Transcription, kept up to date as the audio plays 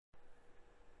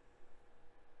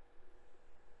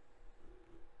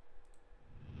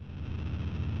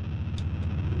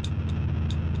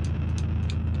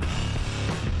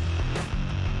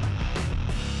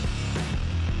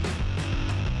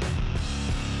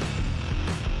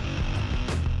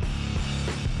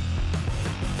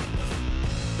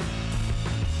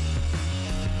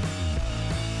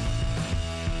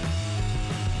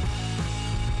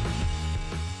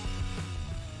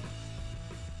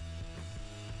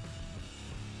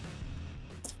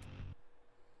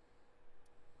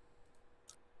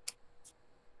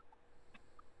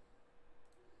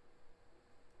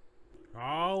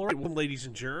Welcome, ladies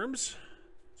and germs,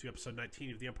 to episode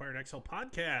 19 of the Empire in Exile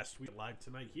podcast. We're live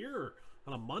tonight here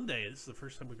on a Monday. This is the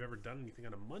first time we've ever done anything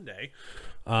on a Monday.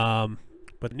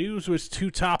 But news was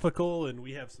too topical, and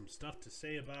we have some stuff to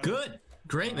say about Good. it.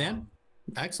 Great, man.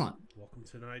 Excellent. Welcome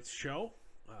to tonight's show.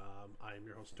 I am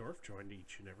your host, Dorf, joined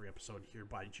each and every episode here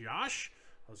by Josh.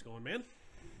 How's it going, man?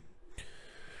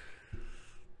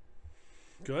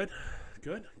 Good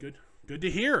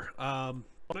to hear.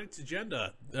 Tonight's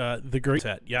agenda, the great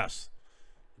set. Yes,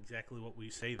 exactly what we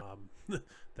say.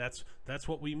 That's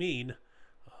what we mean.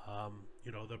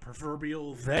 The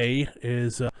proverbial they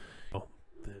is the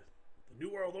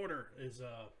New World Order is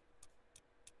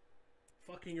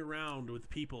fucking around with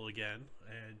people again,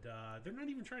 and they're not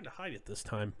even trying to hide it this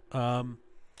time. I'm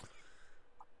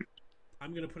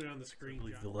gonna put it on the screen.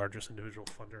 The largest individual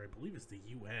funder, I believe, is the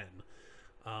UN.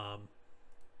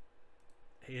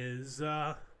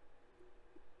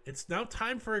 It's now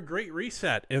time for a great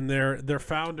reset, and their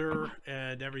founder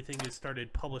and everything has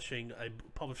started published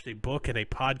a book and a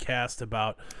podcast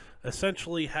about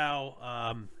essentially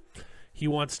how he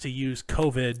wants to use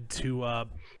COVID to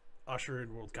usher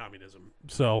in world communism.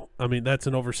 So, I mean, that's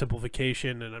an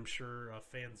oversimplification, and I'm sure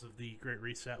fans of the Great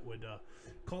Reset would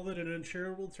call it an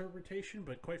unshareable interpretation,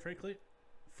 but quite frankly,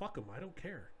 fuck them. I don't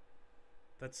care.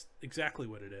 That's exactly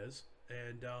what it is.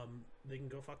 And they can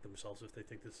go fuck themselves if they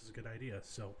think this is a good idea.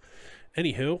 So,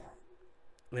 anywho,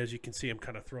 as you can see, I'm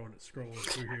kind of scrolling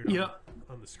through here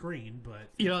on the screen.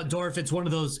 But Dorf, it's one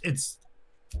of those.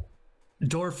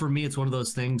 Dorf, for me, it's one of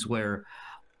those things where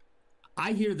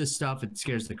I hear this stuff, it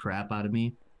scares the crap out of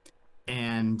me,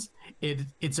 and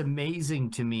it's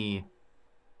amazing to me.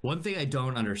 One thing I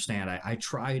don't understand, I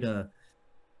try to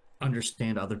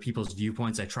understand other people's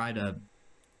viewpoints. I try to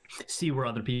see where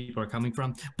other people are coming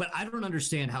from, but I don't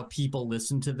understand how people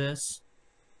listen to this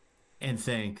and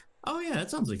think, oh yeah, that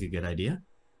sounds like a good idea.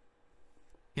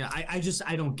 I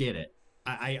don't get it.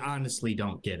 I honestly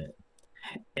don't get it.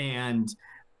 And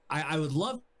I would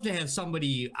love to have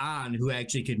somebody on who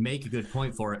actually could make a good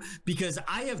point for it, because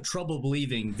I have trouble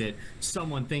believing that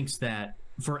someone thinks that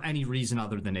for any reason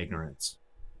other than ignorance.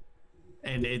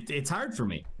 And it's hard for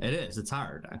me. It's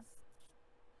hard.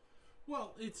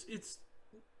 Well, it's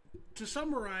to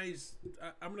summarize,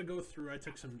 I'm going to go through. I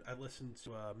listened to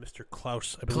Mr.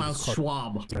 Klaus. Klaus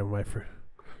Schwab.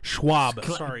 Schwab.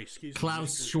 Sorry, excuse me.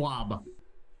 Klaus Schwab.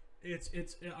 It's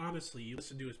honestly, you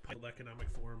listen to his World Economic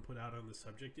Forum put out on the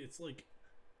subject. It's like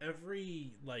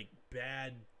every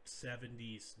bad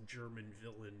 70s German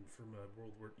villain from a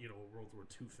World War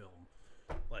II film.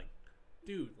 Like,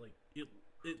 dude,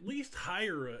 at least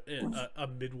hire a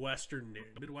Midwestern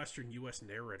U.S.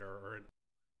 narrator or an.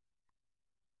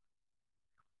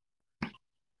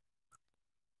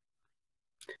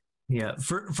 Yeah,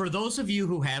 for those of you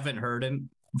who haven't heard him,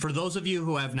 for those of you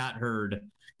who have not heard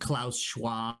Klaus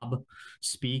Schwab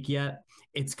speak yet,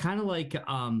 it's kind of like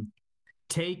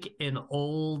take an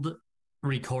old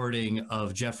recording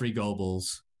of Jeffrey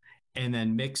Goebbels and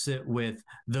then mix it with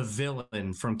the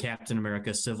villain from Captain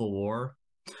America Civil War,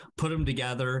 put them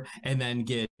together, and then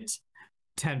get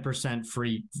 10%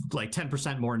 free, like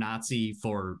 10% more Nazi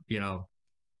for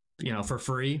for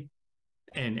free,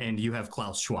 and you have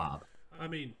Klaus Schwab. I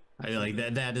mean,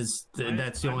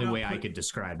 that's the only way I could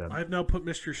describe him. I've now put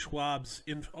Mr. Schwab's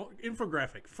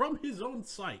infographic from his own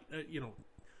site.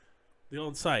 The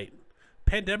own site.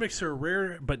 Pandemics are a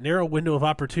rare but narrow window of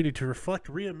opportunity to reflect,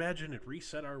 reimagine, and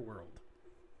reset our world.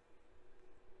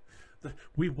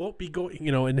 We won't be going,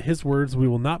 in his words, we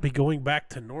will not be going back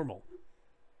to normal.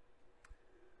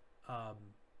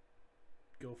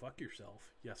 Go fuck yourself.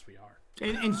 Yes, we are.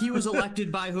 And he was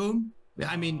elected by whom?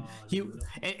 I mean, he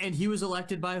was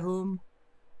elected by whom?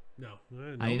 No,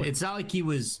 it's not like he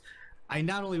was.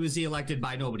 Not only was he elected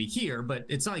by nobody here, but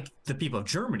it's not like the people of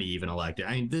Germany even elected.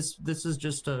 I mean, this is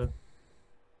just a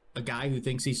guy who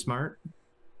thinks he's smart.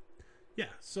 Yeah.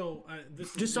 So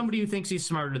this just somebody who thinks he's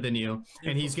smarter than you,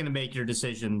 and he's going to make your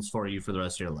decisions for you for the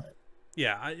rest of your life.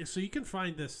 Yeah. So you can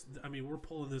find this. I mean, we're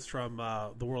pulling this from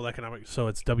the World Economic. So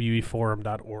it's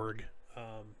weforum.org.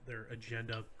 Their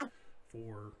agenda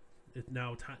for. It's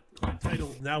now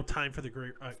titled "Now Time for a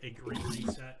Great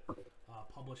Reset,"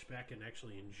 published back in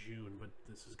June, but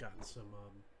this has gotten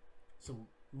some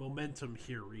momentum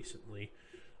here recently.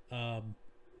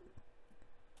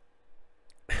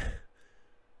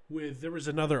 There was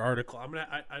another article. I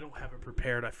don't have it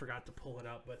prepared. I forgot to pull it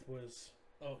up, but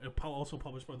also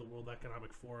published by the World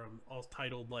Economic Forum, all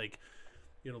titled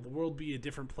the world be a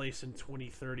different place in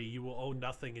 2030. You will own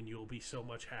nothing and you will be so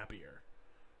much happier.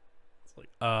 It's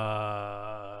like,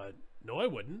 no, I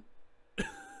wouldn't.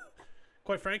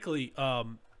 Quite frankly,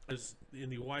 as in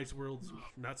the wise words,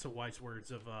 not so wise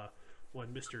words of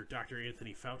one Mr. Dr.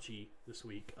 Anthony Fauci this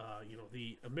week,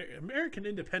 the American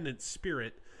independent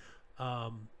spirit,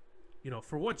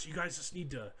 for once you guys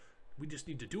we just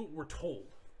need to do what we're told.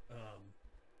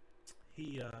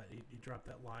 He dropped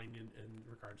that line in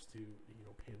regards to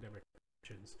pandemic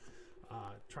actions,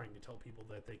 trying to tell people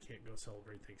that they can't go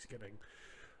celebrate Thanksgiving.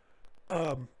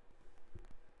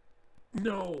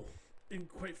 No, and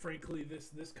quite frankly,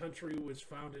 this country was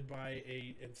founded by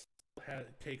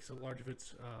takes a large of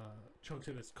its chunks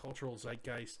of its cultural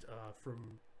zeitgeist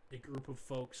from a group of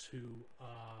folks who,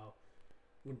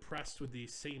 when pressed with the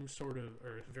same sort of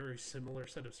or very similar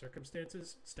set of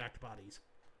circumstances, stacked bodies.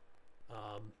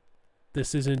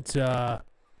 This isn't.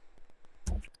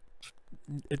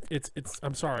 It's.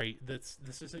 I'm sorry. This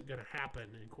isn't going to happen,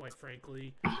 and quite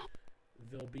frankly,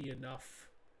 there'll be enough.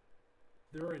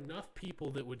 There are enough people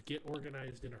that would get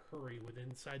organized in a hurry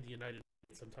inside the United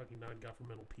States. I'm talking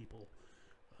non-governmental people.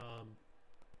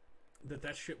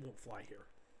 That shit won't fly here.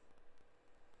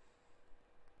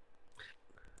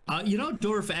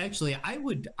 Dorf. Actually, I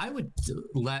would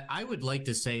like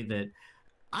to say that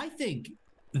I think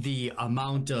the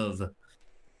amount of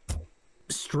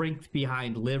strength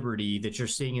behind liberty that you're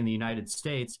seeing in the United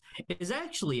States is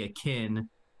actually akin.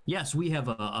 Yes, we have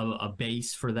a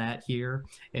base for that here,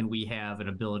 and we have an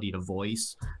ability to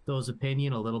voice those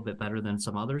opinion a little bit better than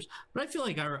some others. But I feel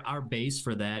like our base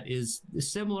for that is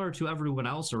similar to everyone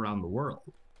else around the world.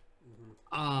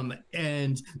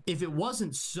 And if it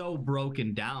wasn't so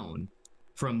broken down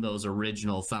from those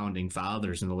original founding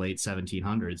fathers in the late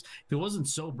 1700s, if it wasn't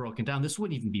so broken down, this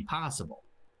wouldn't even be possible.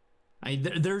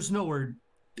 There's no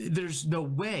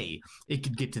way it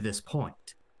could get to this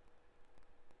point.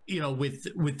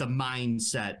 With the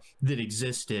mindset that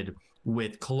existed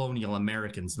with colonial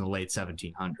Americans in the late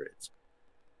 1700s.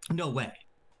 No way.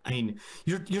 I mean,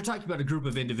 you're talking about a group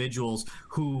of individuals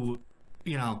who,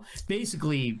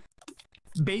 basically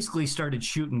started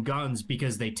shooting guns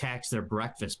because they taxed their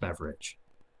breakfast beverage,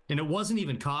 and it wasn't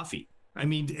even coffee. I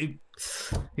mean,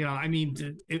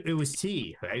 it was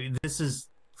tea. This is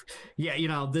Stamps.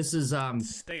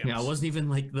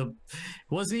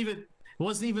 it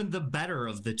wasn't even the better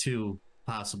of the two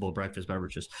possible breakfast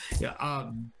beverages. Yeah.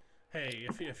 Hey,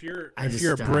 if you're a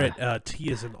Brit,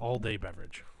 tea is an all-day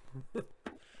beverage. If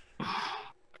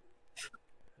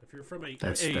you're from a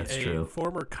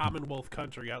former Commonwealth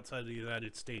country outside of the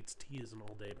United States, tea is an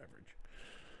all-day beverage.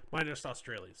 Minus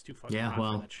Australia, it's too fucking hot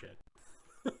for that shit.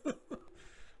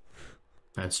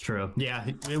 That's true. Yeah,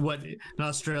 in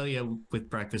Australia with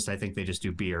breakfast, I think they just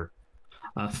do beer.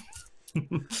 I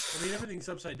mean, everything's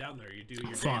upside down there. You do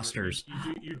your Fosters.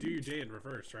 You do your day in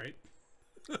reverse, right?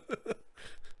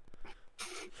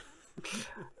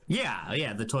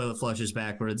 Yeah. The toilet flushes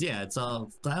backwards. Yeah, it's all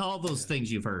those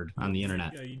things you've heard on the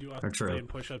internet. Yeah, you do are true. And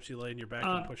push-ups. You lay in your back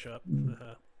and push up.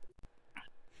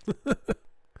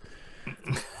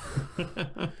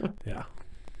 Yeah.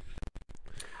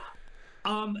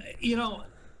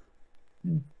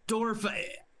 Dorf,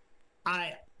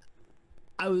 I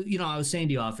was saying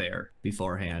to you off air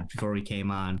beforehand, before we came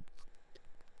on,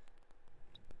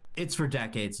 it's for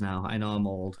decades now. I know I'm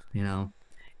old,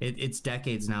 it's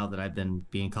decades now that I've been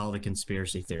being called a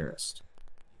conspiracy theorist.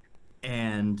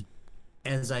 And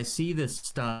as I see this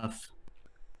stuff,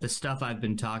 the stuff I've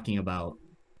been talking about,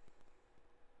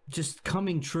 just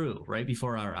coming true right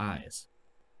before our eyes,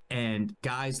 and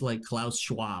guys like Klaus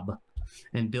Schwab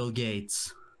and Bill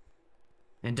Gates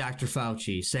and Dr.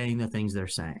 Fauci saying the things they're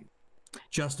saying.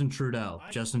 Justin Trudeau.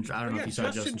 I don't know if you saw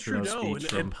Justin Trudeau's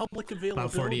speech from public availability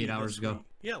about 48 hours ago.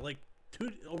 Yeah, like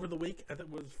over the week. I think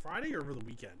it was Friday or over the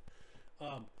weekend.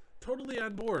 Totally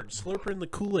on board, slurping the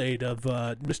Kool-Aid of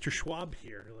Mr. Schwab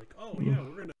here. Like, oh yeah,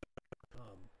 we're gonna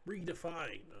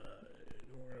redefine,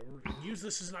 or use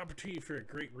this as an opportunity for a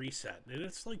great reset. And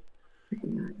it's like,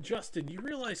 Justin, you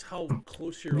realize how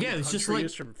close your own country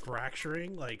is from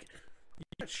fracturing? Like, you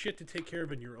got shit to take care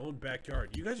of in your own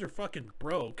backyard. You guys are fucking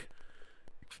broke.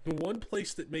 The one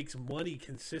place that makes money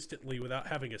consistently without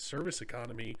having a service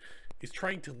economy is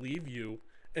trying to leave you,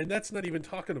 and that's not even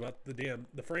talking about the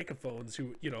francophones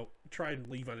who try and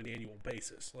leave on an annual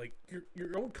basis. Like,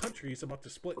 your own country is about to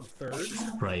split in thirds,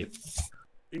 right?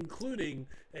 Including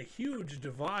a huge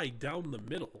divide down the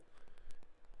middle.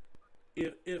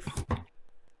 If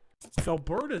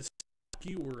Alberta's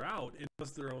were out and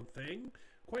does their own thing,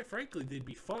 quite frankly, they'd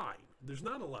be fine. There's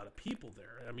not a lot of people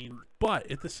there. I mean,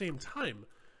 but at the same time,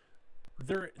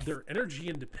 they're energy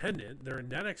independent. They're a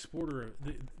net exporter.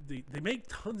 They make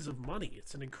tons of money.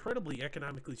 It's an incredibly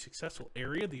economically successful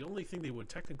area. The only thing they would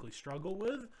technically struggle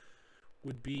with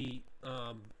would be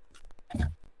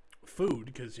food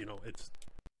because it's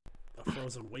a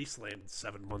frozen wasteland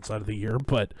 7 months out of the year,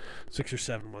 but 6 or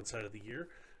 7 months out of the year.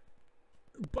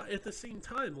 But at the same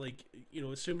time, like,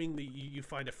 assuming that you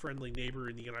find a friendly neighbor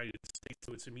in the United States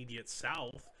to its immediate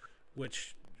south,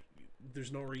 which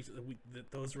there's no reason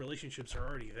that those relationships are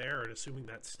already there, and assuming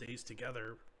that stays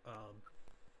together,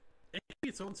 it can be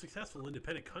its own successful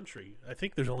independent country. I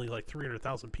think there's only like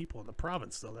 300,000 people in the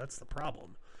province, though. That's the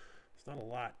problem. It's not a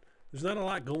lot. There's not a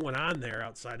lot going on there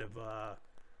outside of the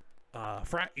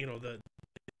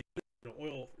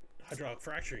oil hydraulic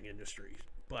fracturing industry.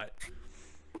 But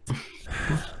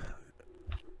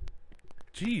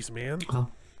geez, man.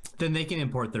 Well, then they can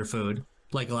import their food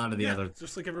like a lot of the other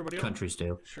just like everybody countries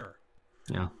do. Sure.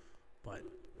 Yeah. But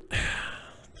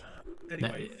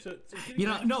anyway,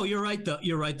 no, you're right though.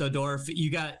 You're right though, Dorf.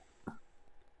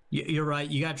 You're right.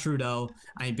 You got Trudeau.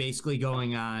 I'm basically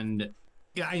going on.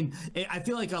 Yeah, I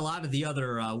feel like a lot of the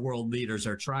other world leaders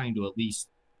are trying to at least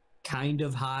kind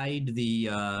of hide the,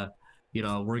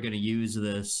 we're going to use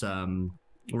this.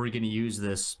 We're going to use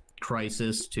this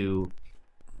crisis to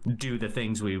do the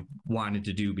things we wanted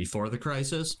to do before the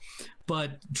crisis.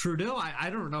 But Trudeau, I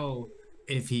don't know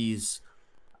if he's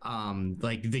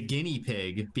like the guinea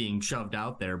pig being shoved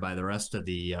out there by the rest of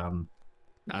the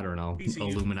I don't know,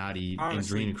 Illuminati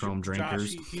adrenochrome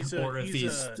drinkers, or if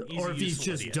he's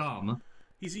just idiot. Dumb.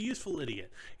 He's a useful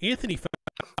idiot. Anthony.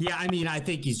 Yeah, I mean, I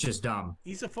think he's just dumb.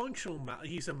 He's a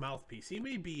he's a mouthpiece. He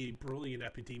may be a brilliant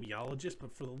epidemiologist,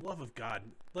 but for the love of God,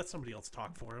 let somebody else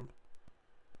talk for him.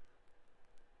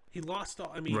 He lost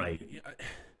all. I mean, right?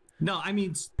 No, I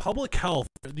mean public health.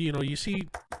 You see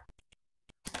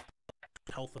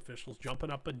health officials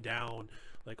jumping up and down,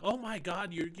 like, "Oh my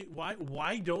God,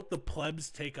 why don't the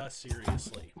plebs take us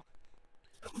seriously?"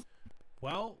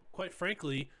 Well, quite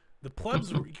frankly, the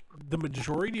plebs, the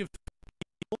majority of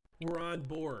people were on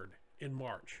board in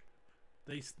March.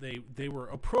 They were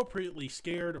appropriately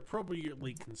scared,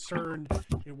 appropriately concerned,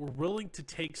 and were willing to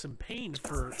take some pain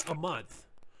for a month.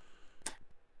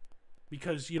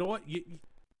 Because you know what,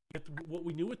 what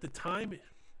we knew at the time,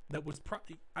 that was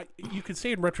you could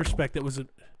say in retrospect that was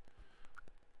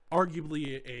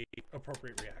arguably a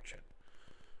appropriate reaction.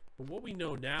 But what we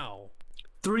know now.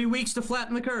 3 weeks to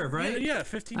flatten the curve, right? Yeah,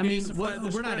 15 days to flatten the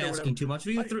curve. We're not asking too much.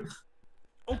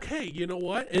 Okay, you know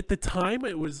what? At the time,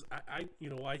 it was I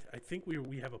think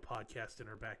we have a podcast in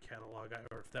our back catalog,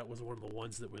 or if that was one of the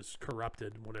ones that was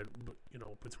corrupted when it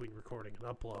between recording and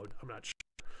upload. I'm not sure.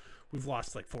 We've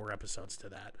lost like 4 episodes to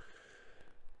that.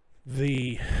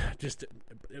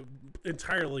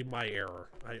 Entirely my error.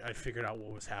 I figured out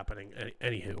what was happening.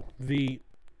 Anywho,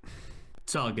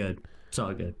 it's all good. It's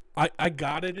all good. I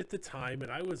got it at the time,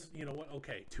 and I was,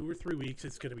 okay, 2 or 3 weeks,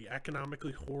 it's going to be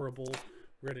economically horrible.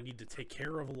 We're going to need to take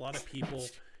care of a lot of people.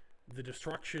 The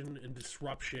destruction and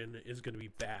disruption is going to be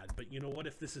bad. But you know what?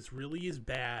 If this is really as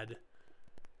bad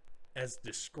as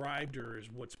described, or as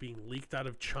what's being leaked out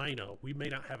of China, we may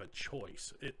not have a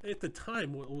choice. At the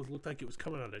time, what looked like it was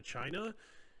coming out of China,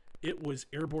 it was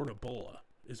airborne Ebola,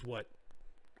 is what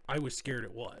I was scared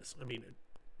it was. I mean,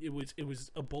 it was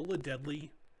Ebola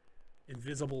deadly,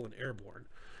 invisible, and airborne.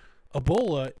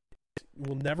 Ebola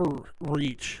will never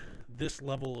reach this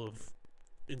level of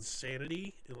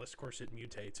insanity unless, of course, it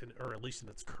mutates, or at least in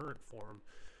its current form,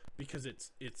 because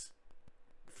it's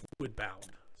fluid bound.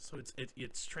 So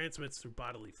it transmits through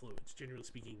bodily fluids, generally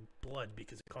speaking, blood,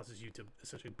 because it causes you to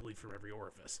essentially bleed from every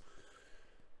orifice.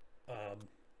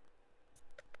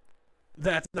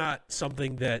 That's not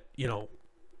something that you're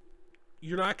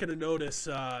not going to notice.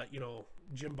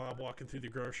 Jim Bob walking through the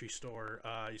grocery store,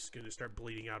 he's going to start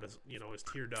bleeding out his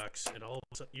tear ducts, and all of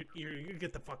a sudden you're going to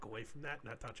get the fuck away from that,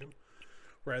 not touch him,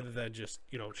 rather than just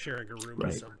sharing a room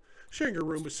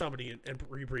with somebody and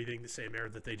rebreathing the same air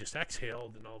that they just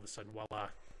exhaled, and all of a sudden, voila,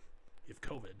 you have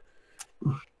COVID.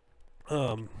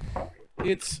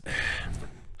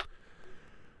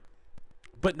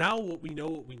 But now what we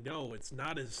know, it's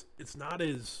not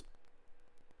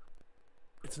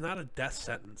a death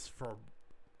sentence for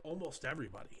almost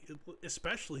everybody,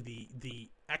 especially the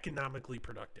economically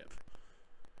productive.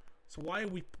 So why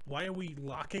are we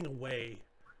locking away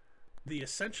the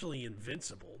essentially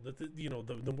invincible? That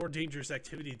the more dangerous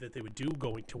activity that they would do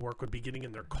going to work would be getting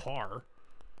in their car.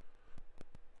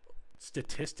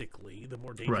 Statistically, the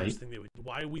more dangerous thing they would do.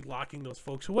 Why are we locking those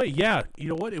folks away? Yeah, you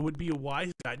know what? It would be a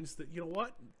wise guidance that,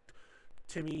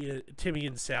 Timmy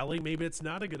and Sally, maybe it's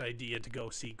not a good idea to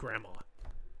go see Grandma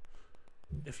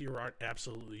if you aren't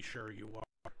absolutely sure you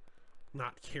are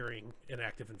not carrying an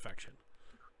active infection.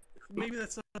 Maybe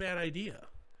that's not a bad idea,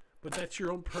 but that's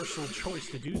your own personal choice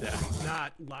to do that,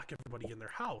 not lock everybody in their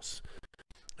house.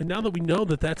 And now that we know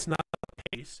that that's not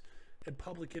the case, and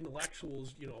public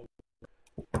intellectuals,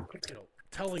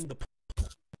 telling the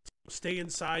stay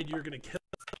inside, you're gonna kill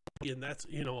me, and that's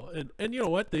and you know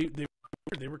what,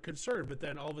 they were concerned, but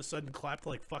then all of a sudden clapped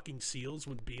like fucking seals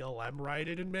when BLM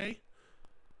rioted in May.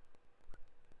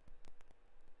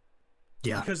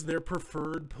 Yeah. Because their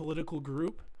preferred political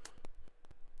group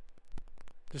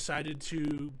decided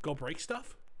to go break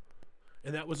stuff,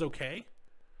 and that was okay.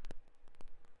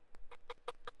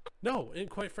 No, and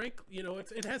quite frankly,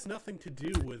 it has nothing to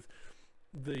do with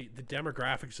the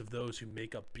demographics of those who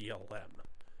make up BLM.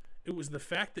 It was the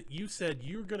fact that you said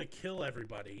you're going to kill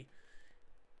everybody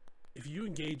if you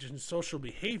engage in social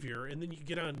behavior, and then you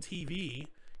get on TV,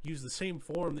 use the same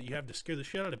form that you have to scare the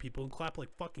shit out of people, and clap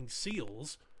like fucking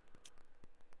seals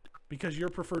because your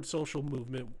preferred social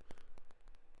movement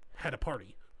had a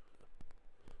party.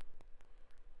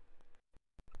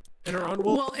 And are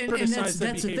unwilling well, and that's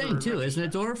the thing too, isn't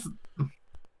it, Dorf? Go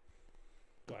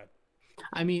ahead.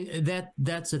 I mean,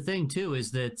 that's the thing too,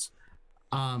 is that,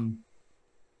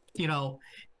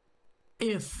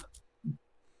 if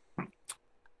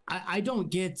I don't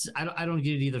get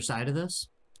either side of this,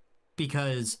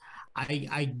 because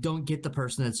I don't get the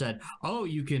person that said, oh,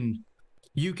 you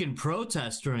can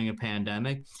protest during a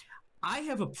pandemic. I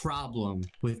have a problem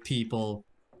with people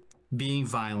being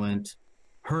violent,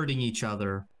 hurting each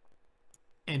other,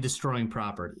 and destroying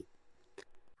property.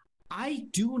 I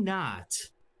do not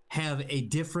have a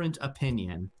different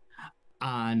opinion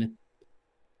on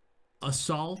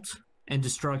assault and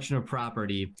destruction of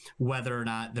property, whether or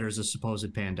not there's a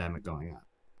supposed pandemic going on.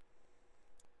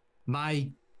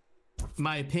 My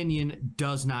opinion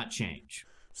does not change.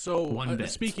 So, one bit.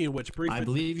 Speaking of which, briefly, I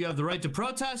believe you have the right to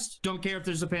protest. Don't care if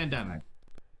there's a pandemic.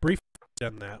 Briefly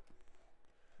done that.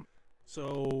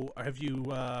 So, have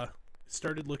you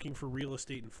started looking for real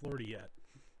estate in Florida yet?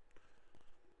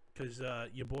 Because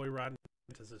your boy Ron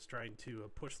DeSantis is trying to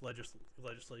push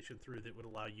legislation through that would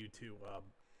allow you to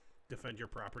defend your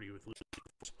property with legal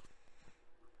force.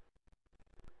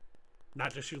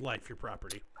 Not just your life, your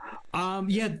property.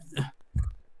 Yeah,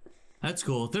 that's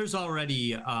cool. There's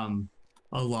already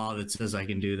a law that says I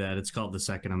can do that. It's called the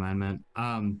Second Amendment.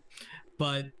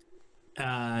 But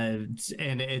and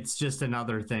it's just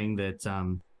another thing that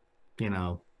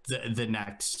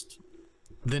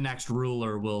the next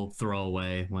ruler will throw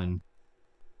away when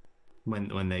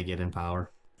they get in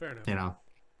power. Fair enough.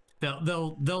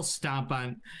 They'll stomp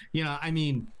on,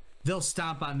 they'll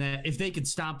stomp on that. If they could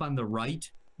stomp on the right,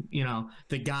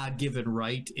 the God-given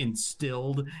right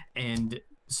instilled and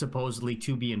supposedly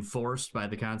to be enforced by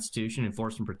the Constitution,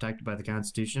 enforced and protected by the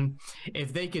Constitution.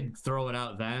 If they could throw it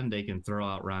out then, they can throw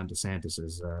out Ron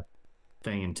DeSantis's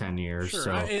thing in 10 years. Sure,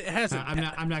 so it hasn't.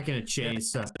 I'm not going to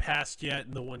chase. It hasn't passed yet,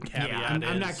 and the one caveat yeah,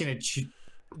 I'm not going to.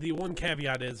 The one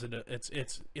caveat is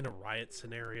it's in a riot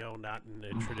scenario, not in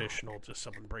a traditional just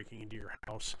someone breaking into your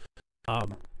house.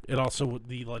 It also,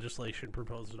 the legislation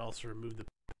proposed, it also removed the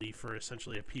penalty for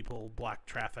essentially a people block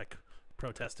traffic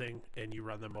protesting and you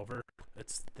run them over.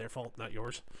 It's their fault, not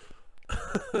yours.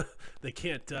 They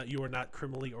can't. You are not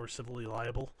criminally or civilly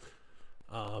liable.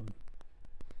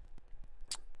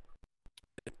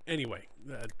 Anyway,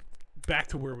 back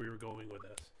to where we were going with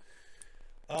this.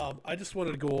 I just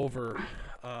wanted to go over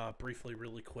briefly,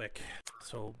 really quick.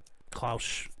 So,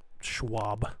 Klaus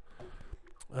Schwab,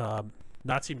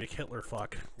 Nazi McHitler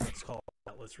fuck.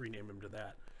 Let's rename him to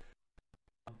that.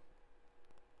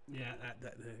 Yeah,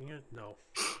 no,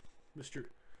 Mr.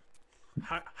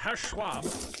 Herr Schwab.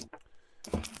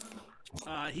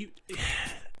 He,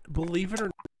 believe it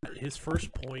or not, his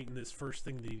first point and his first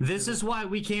thing. This is why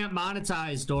we can't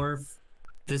monetize, Dorf.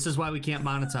 This is why we can't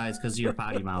monetize, because of your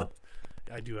potty mouth.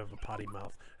 I do have a potty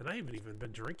mouth, and I haven't even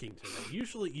been drinking today.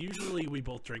 Usually we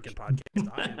both drink in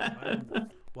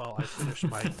podcasts. Well, I finished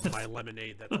my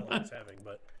lemonade. That's all I was having,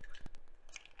 but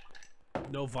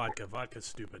no vodka. Vodka's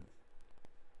stupid.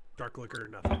 Dark liquor or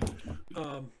nothing.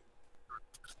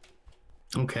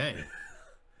 Okay.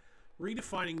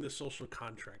 Redefining the social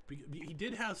contract. He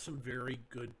did have some very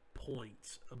good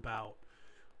points about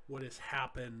what has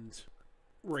happened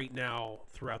right now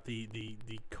throughout the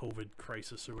COVID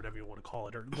crisis, or whatever you want to call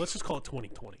it, or let's just call it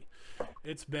 2020.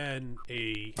 It's been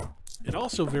and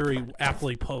also very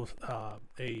aptly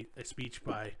a speech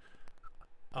by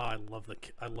I love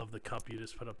the cup you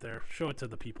just put up there. Show it to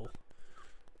the people.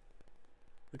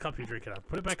 The cup you drink it out.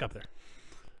 Put it back up there.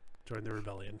 Join the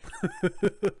rebellion.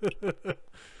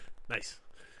 Nice.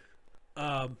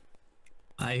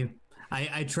 I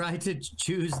try to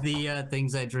choose the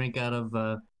things I drink out of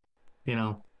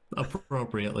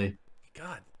appropriately.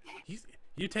 God,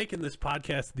 you You taking this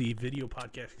podcast, the video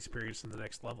podcast experience, to the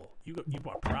next level. You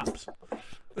bought props.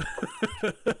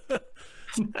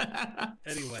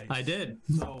 Anyway, I did.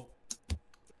 So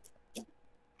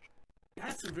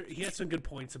he had some good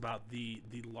points about the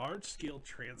large scale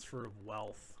transfer of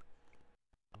wealth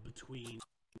between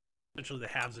essentially the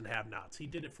haves and have-nots. He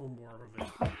did it from more of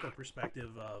a macro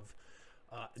perspective of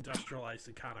industrialized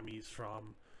economies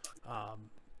from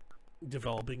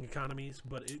developing economies,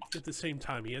 but at the same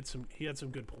time, he had some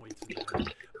good points in there.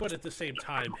 But at the same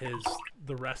time,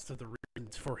 the rest of the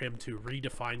reasons for him to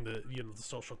redefine the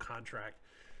social contract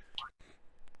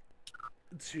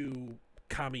to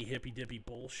commie hippy dippy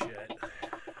bullshit,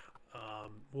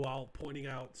 while pointing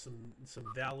out some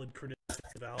valid criticism,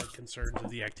 valid concerns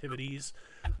of the activities.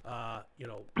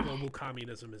 Global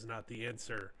communism is not the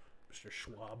answer, Mr.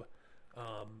 Schwab.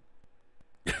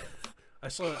 I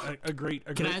saw a great.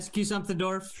 Can I ask you something,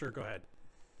 Dorf? Sure, go ahead.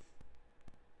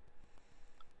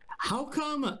 How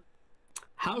come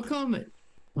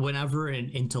whenever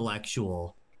an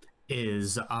intellectual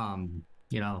is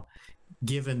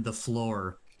given the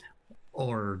floor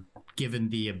or given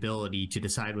the ability to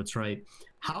decide what's right,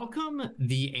 how come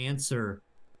the answer,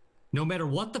 no matter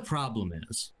what the problem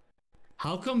is,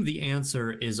 how come the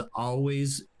answer is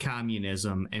always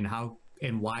communism, and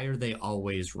why are they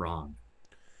always wrong?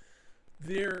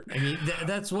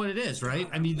 That's what it is, right?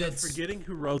 That's forgetting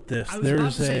who wrote this. I was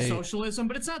about to say socialism,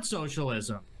 but it's not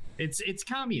socialism. It's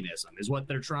communism is what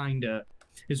they're trying to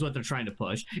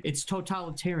push. It's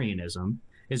totalitarianism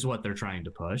is what they're trying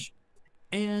to push.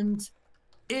 And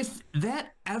if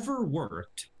that ever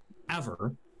worked,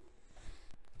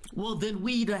 well, then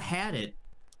we'd have had it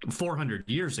 400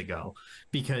 years ago,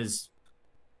 because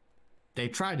they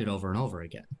tried it over and over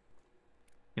again.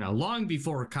 Long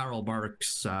before Karl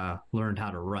Marx learned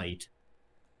how to write,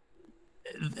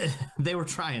 they were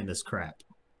trying this crap.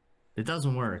 It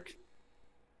doesn't work.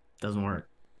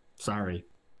 Sorry.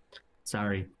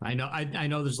 I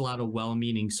know there's a lot of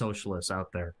well-meaning socialists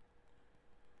out there.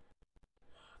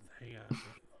 Hang on.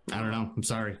 I don't know. I'm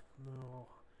sorry. No.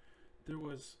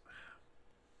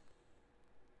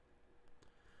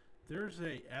 There's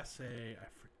a essay, I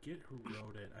forget who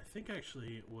wrote it. I think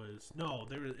actually it was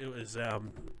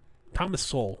Thomas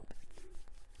Sowell.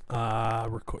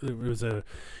 It was a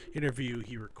interview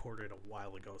he recorded a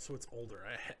while ago, so it's older.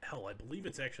 I believe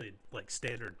it's actually like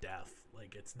standard def,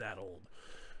 like it's that old.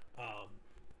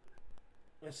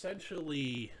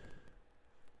 Essentially,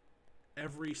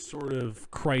 every sort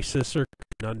of crisis or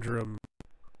conundrum,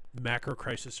 macro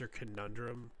crisis or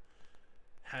conundrum,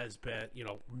 has been,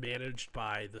 managed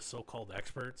by the so-called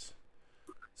experts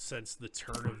since the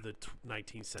turn of the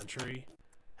 19th century,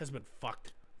 has been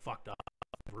fucked up,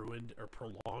 ruined, or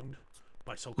prolonged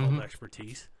by so-called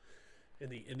expertise.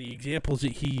 And the examples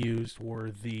that he used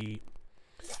were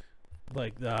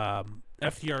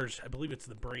FDR's, I believe it's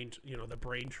the brain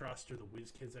trust or the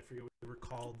whiz kids, I forget what they were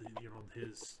called.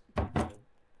 His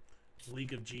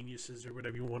League of Geniuses or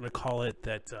whatever you want to call it,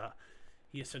 that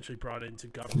he essentially brought into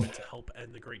government to help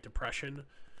end the Great Depression.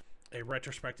 A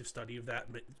retrospective study of that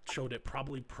showed it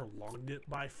probably prolonged it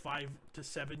by 5 to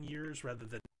 7 years, rather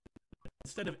than,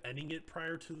 instead of ending it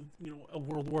prior to a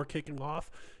World War kicking off,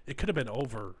 it could have been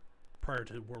over prior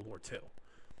to World War II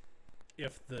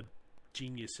if the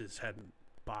geniuses hadn't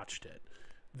botched it.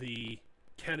 The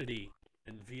Kennedy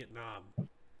in Vietnam,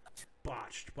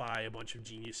 botched by a bunch of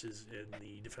geniuses in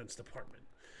the Defense Department.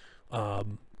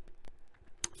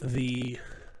 The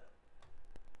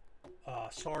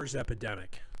SARS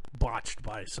epidemic, botched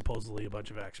by supposedly a bunch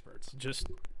of experts. Just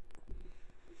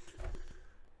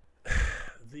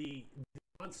the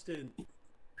constant.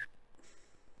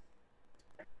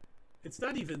 It's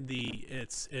not even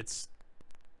it's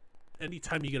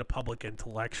anytime you get a public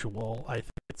intellectual, I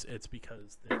think it's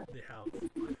because they have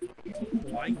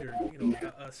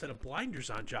a set of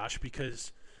blinders on, Josh,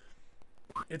 because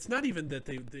it's not even that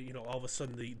they all of a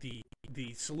sudden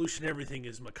the solution to everything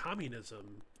is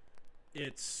communism.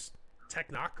 It's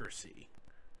technocracy,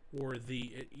 or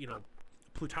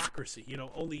plutocracy.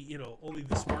 Only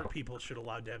the smart people should be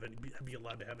allowed to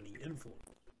have any influence.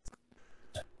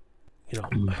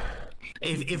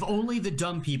 If only the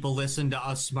dumb people listened to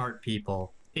us smart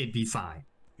people, it'd be fine.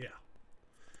 Yeah,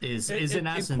 is in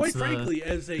essence, quite frankly,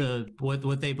 as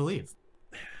what they believe.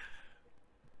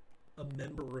 A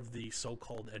member of the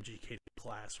so-called educated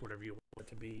class, whatever you want it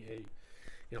to be,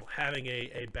 having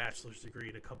a bachelor's degree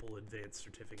and a couple advanced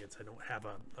certificates. I don't have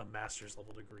a master's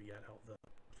level degree yet,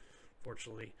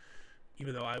 fortunately,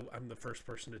 even though I'm the first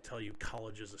person to tell you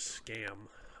college is a scam.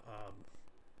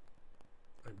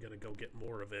 I'm gonna go get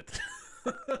more of it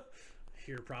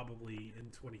here probably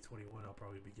in 2021. I'll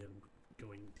probably begin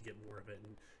going to get more of it.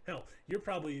 And hell, you're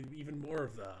probably even more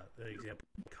of the example.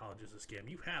 College is a scam.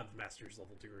 You have master's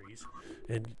level degrees,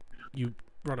 and you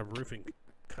run a roofing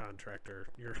contractor.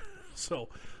 You're so.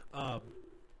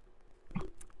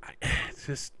 It's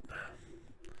just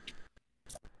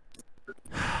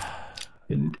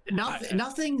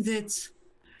nothing that's,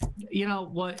 you know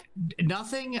what,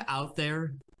 nothing out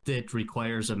there that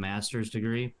requires a master's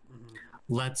degree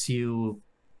lets you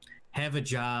have a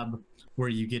job where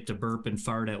you get to burp and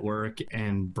fart at work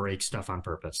and break stuff on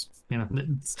purpose. You know,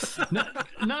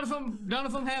 none of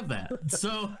them have that.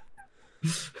 So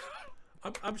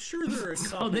I'm sure there are a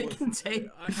couple. So they can take.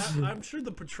 I'm sure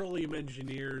the petroleum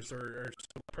engineers or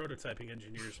some prototyping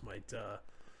engineers might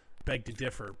beg to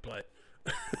differ, but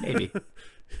maybe.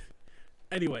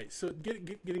 Anyway, so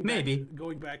getting maybe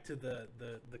going back to the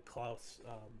Klaus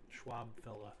Schwab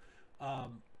fella.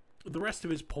 The rest of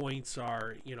his points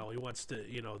are, he wants to,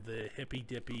 the hippy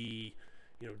dippy,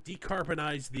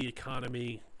 decarbonize the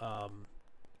economy.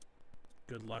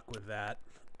 Good luck with that.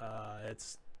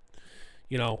 It's,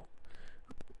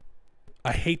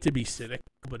 I hate to be cynical,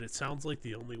 but it sounds like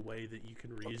the only way that you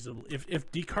can reasonably,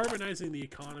 if decarbonizing the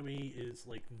economy is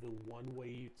like the one way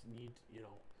you need,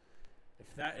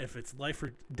 if it's life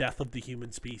or death of the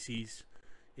human species,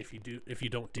 if you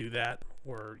don't do that,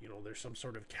 or there's some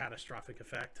sort of catastrophic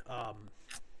effect,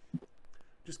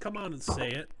 just come on and say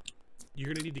it.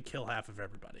 You're gonna need to kill half of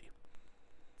everybody.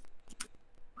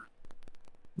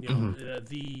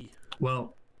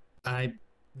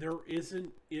 There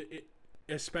isn't it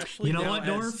especially what,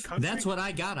 Dorf? That's what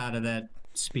I got out of that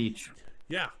speech.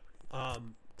 Yeah.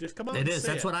 Just come on. It is.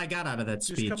 That's what I got out of that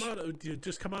speech.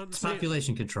 Just come out and say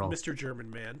population control, Mr.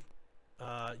 German man.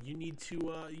 You need to.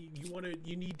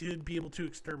 You need to be able to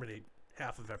exterminate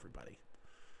half of everybody.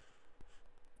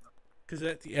 Because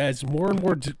as more and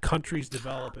more countries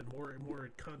develop and more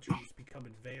countries become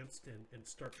advanced and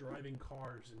start driving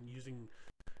cars and using,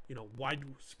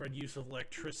 widespread use of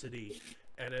electricity,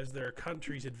 and as their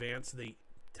countries advance, they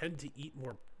tend to eat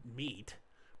more meat,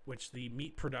 which the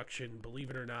meat production, believe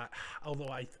it or not, although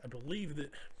I believe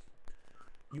that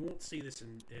you won't see this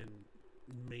in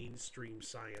mainstream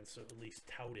science, or at least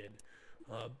touted,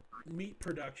 meat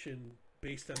production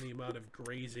based on the amount of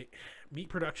grazing, meat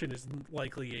production is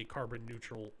likely a carbon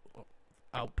neutral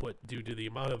output due to the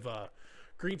amount of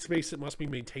green space that must be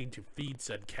maintained to feed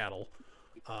said cattle.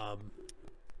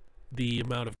 The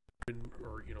amount of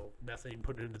methane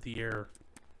put into the air,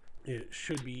 it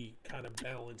should be kind of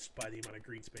balanced by the amount of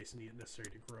green space needed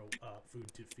necessary to grow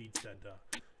food to feed said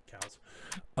cows.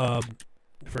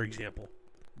 For example,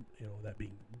 that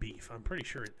being beef. I'm pretty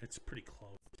sure it's pretty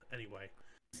close. Anyway,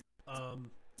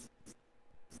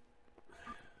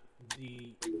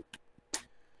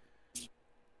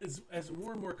 as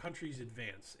more and more countries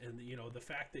advance, and the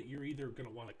fact that you're either going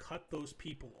to want to cut those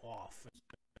people off,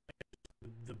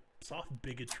 the soft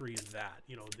bigotry of that,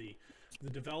 the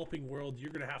developing world,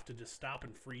 you're going to have to just stop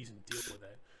and freeze and deal with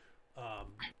it,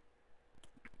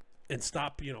 and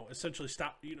stop, essentially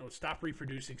stop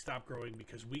reproducing, stop growing,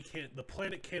 because the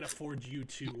planet can't afford you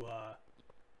to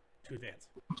advance.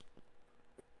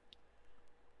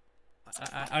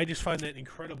 I just find that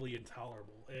incredibly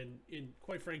intolerable, and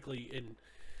quite frankly,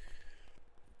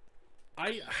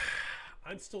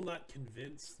 I'm still not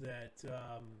convinced that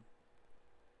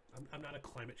I'm not a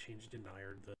climate change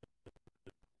denier.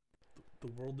 The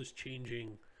world is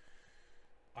changing.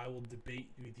 I will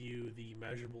debate with you the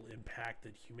measurable impact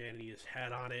that humanity has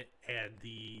had on it, and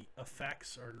the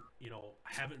effects are,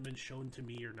 haven't been shown to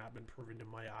me or not been proven to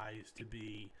my eyes to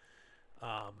be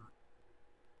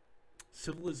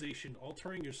civilization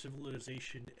altering or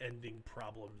civilization ending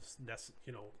problems,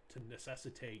 to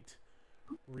necessitate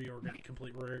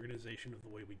complete reorganization of the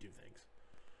way we do things.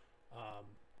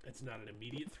 It's not an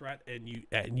immediate threat, and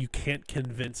you can't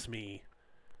convince me,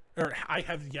 or I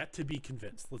have yet to be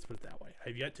convinced. Let's put it that way. I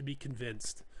have yet to be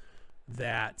convinced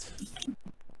that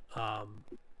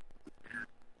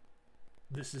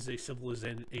this is a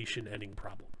civilization ending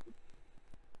problem.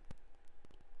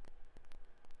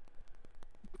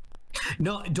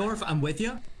 No, Dorf, I'm with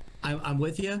you. I'm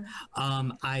with you.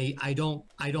 I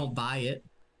don't buy it.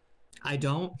 I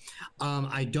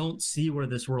don't see where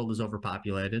this world is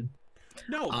overpopulated.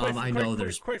 No, I know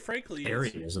there's quite frankly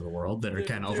areas of the world that are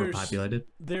kind of overpopulated.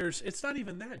 It's not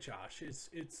even that, Josh.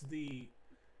 It's the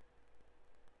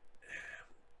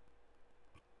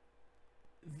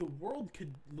world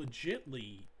could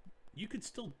legitly, you could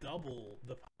still double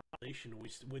the population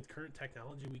with current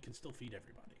technology. We can still feed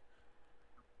everybody.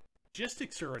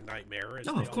 logistics are a nightmare, as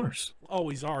Oh, they of course.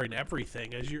 always are in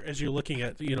everything. As you're looking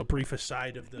at, brief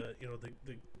aside of the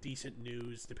the decent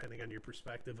news, depending on your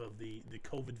perspective, of the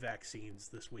COVID vaccines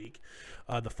this week,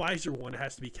 the Pfizer one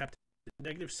has to be kept at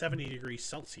negative 70 degrees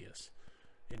Celsius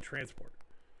in transport.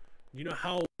 You know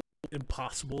how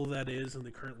impossible that is in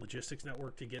the current logistics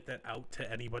network to get that out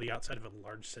to anybody outside of a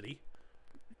large city?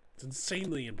 It's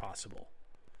insanely impossible.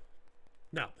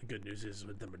 Now, the good news is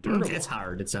with the Moderna, It's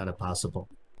hard. It's not impossible.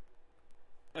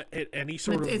 At any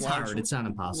sort of It's large, hard. It's not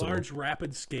impossible. large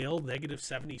rapid scale, negative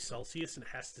 70 Celsius, and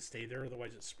has to stay there,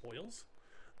 otherwise it spoils.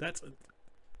 That's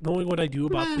knowing what I do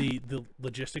about the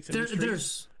logistics industry.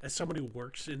 As someone who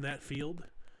works in that field,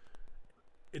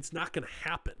 it's not going to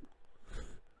happen.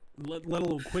 Let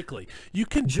alone quickly. You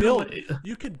can build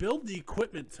the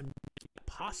equipment to make it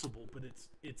possible, but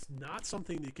it's not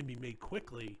something that can be made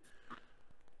quickly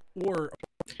or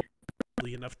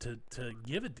enough to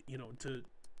give it,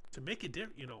 to make it, to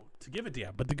give a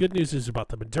damn. But the good news is about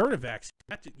the Moderna vaccine,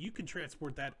 you can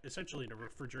transport that essentially in a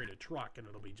refrigerated truck and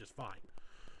it'll be just fine.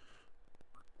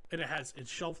 And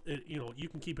you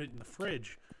can keep it in the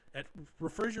fridge at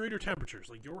refrigerator temperatures,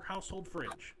 like your household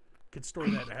fridge can store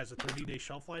that. It has a 30-day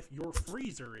shelf life. Your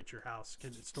freezer at your house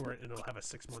can store it and it'll have a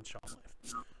 6-month shelf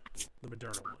life. The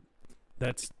Moderna one.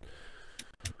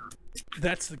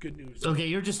 That's the good news. Okay,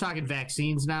 you're just talking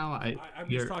vaccines now. I'm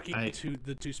just talking to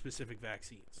the two specific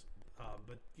vaccines,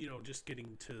 but just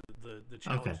getting to the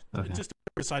challenge. Okay. Just to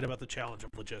decide about the challenge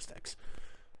of logistics.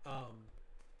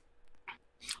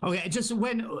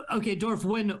 Okay, Dorf,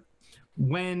 when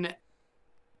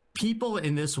people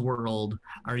in this world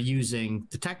are using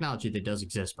the technology that does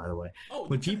exist, by the way. Oh,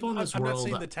 when people in this world I'm not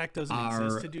saying the tech doesn't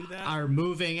exist to do that. Are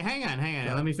moving. Hang on.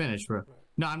 Yeah. Let me finish, bro.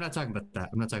 No, I'm not talking about that.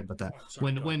 Oh,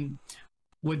 sorry,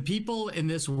 when people in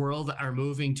this world are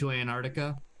moving to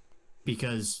Antarctica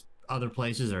because other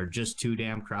places are just too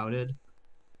damn crowded,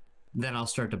 then I'll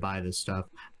start to buy this stuff.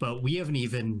 But we haven't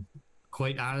even,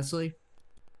 quite honestly,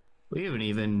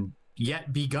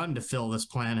 yet begun to fill this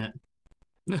planet.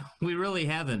 We really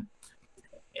haven't.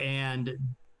 And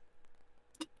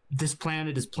this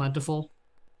planet is plentiful.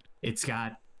 It's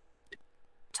got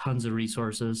tons of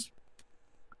resources.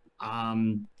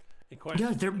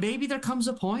 Maybe there comes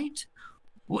a point,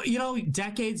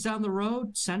 decades down the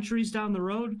road, centuries down the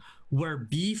road, where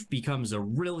beef becomes a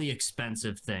really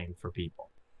expensive thing for people.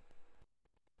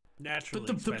 Naturally,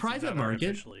 but the private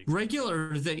market,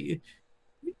 regular, that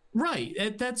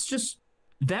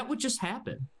would just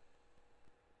happen.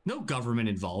 No government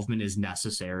involvement is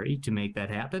necessary to make that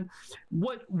happen.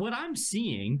 What I'm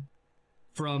seeing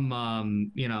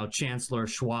from Chancellor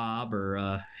Schwab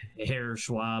or Herr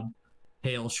Schwab,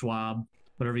 Hale Schwab,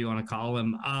 whatever you want to call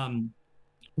him,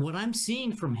 what I'm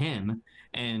seeing from him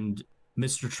and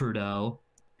Mr. Trudeau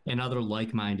and other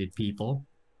like-minded people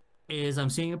is I'm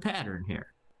seeing a pattern here.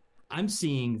 I'm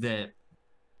seeing that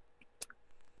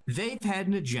they've had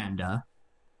an agenda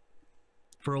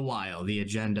for a while. The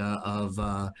agenda of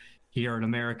here in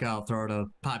America, I'll throw out a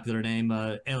popular name,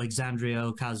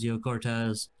 Alexandria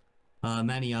Ocasio-Cortez,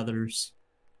 many others.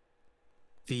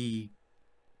 They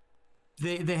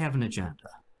have an agenda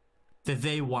that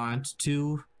they want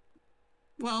to,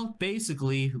 well,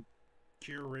 basically,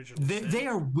 they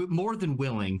are more than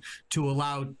willing to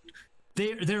allow.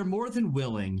 They're more than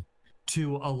willing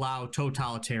to allow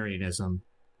totalitarianism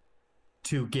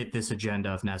to get this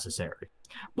agenda if necessary.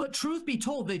 But truth be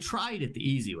told, they tried it the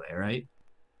easy way, right?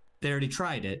 They already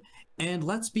tried it. And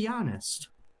let's be honest.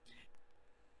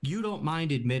 You don't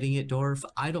mind admitting it, Dorf.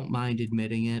 I don't mind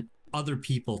admitting it. Other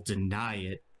people deny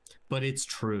it. But it's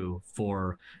true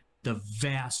for the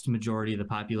vast majority of the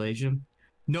population.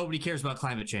 Nobody cares about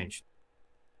climate change.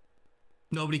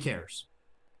 Nobody cares.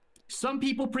 Some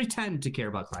people pretend to care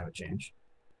about climate change.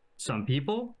 Some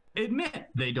people admit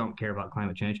they don't care about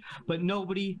climate change, but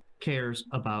nobody cares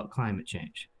about climate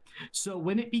change. So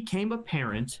when it became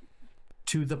apparent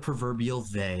to the proverbial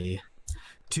they,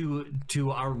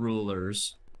 to our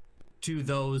rulers, to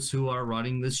those who are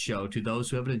running this show, to those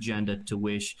who have an agenda to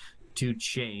wish to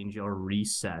change or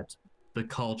reset the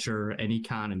culture and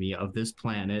economy of this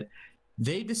planet,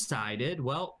 they decided,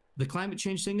 well, the climate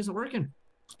change thing isn't working.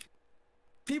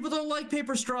 People don't like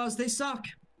paper straws. They suck.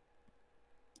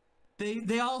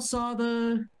 They all saw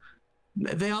the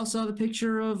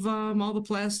picture of all the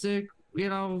plastic,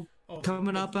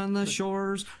 coming up on the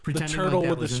shores, pretending the turtle like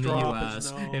that with was the in the straw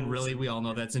U.S. And really, we all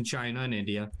know that's in China and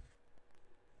India.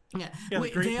 Yeah,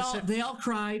 they all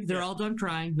cried. They're all done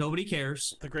crying. Nobody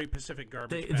cares. The Great Pacific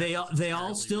Garbage. They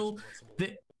all still.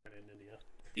 They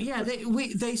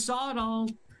saw it all.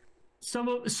 Some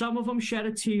of them shed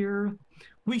a tear.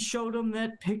 We showed them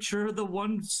that picture of the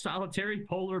one solitary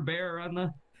polar bear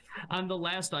on the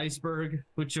last iceberg,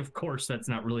 which of course that's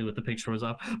not really what the picture was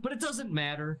of, but it doesn't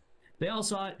matter. They all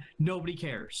saw it. Nobody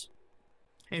cares.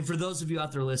 And for those of you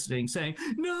out there listening saying,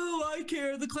 no, I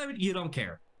care, the climate, you don't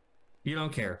care. You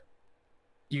don't care.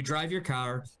 You drive your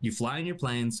car, you fly in your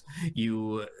planes,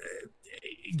 you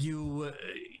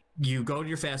go to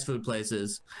your fast food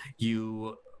places,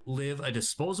 you live a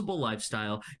disposable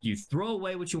lifestyle, you throw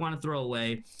away what you want to throw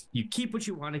away, you keep what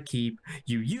you want to keep,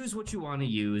 you use what you want to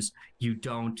use, you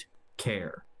don't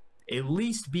care. At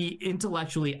least be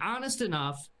intellectually honest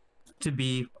enough to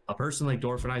be a person like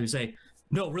Dorf and I who say,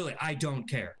 no, really, I don't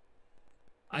care.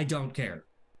 I don't care.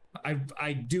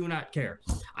 I do not care.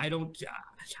 I don't.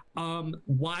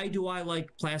 Why do I like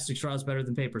plastic straws better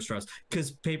than paper straws?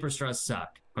 Because paper straws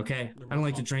suck. Okay, I don't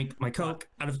like to drink my Coke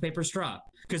out of a paper straw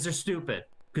because they're stupid.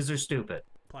 Because they're stupid.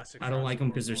 Plastic I don't like them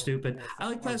because they're stupid. I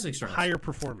like plastic straws. Higher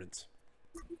performance.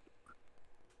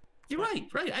 You're right.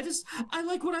 Right. I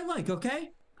like what I like.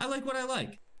 Okay. I like what I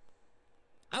like.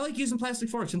 I like using plastic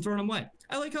forks and throwing them away.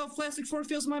 I like how a plastic fork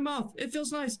feels in my mouth. It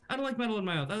feels nice. I don't like metal in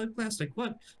my mouth. I like plastic.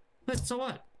 What? But so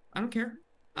what? I don't care.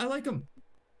 I like them.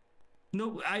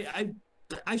 No,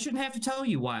 I shouldn't have to tell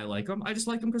you why I like them. I just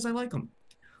like them because I like them.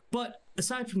 But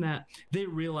aside from that, they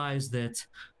realize that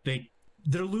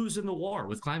they're losing the war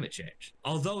with climate change.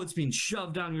 Although it's being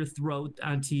shoved down your throat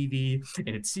on TV, and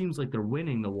it seems like they're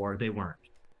winning the war, they weren't.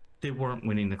 They weren't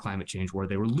winning the climate change war.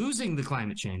 They were losing the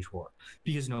climate change war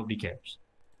because nobody cares.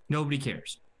 Nobody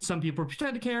cares. Some people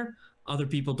pretend to care. Other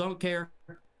people don't care.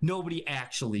 Nobody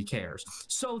actually cares.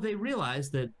 So they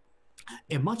realize that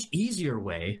a much easier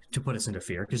way to put us into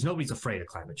fear, because nobody's afraid of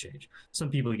climate change. Some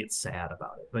people get sad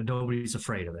about it, but nobody's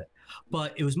afraid of it.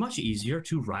 But it was much easier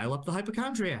to rile up the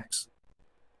hypochondriacs.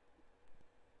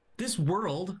 This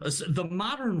world, the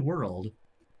modern world,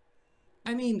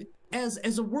 I mean,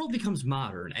 as a world becomes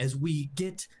modern, as we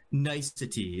get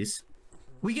niceties,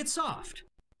 we get soft.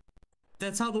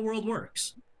 That's how the world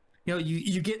works. You know,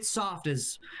 you get soft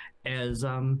as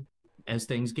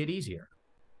things get easier.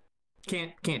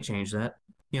 Can't change that.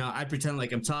 You know, I pretend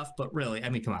like I'm tough, but really, I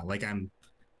mean, come on, like I'm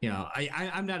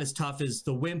not as tough as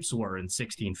the wimps were in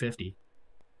 1650.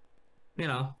 You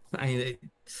know,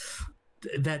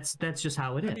 that's just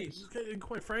how it is. I mean,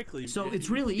 quite frankly, so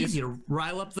it's really easy to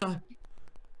rile up the.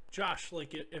 Josh,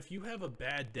 like if you have a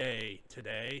bad day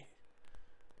today,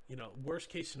 you know, worst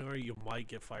case scenario, you might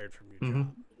get fired from your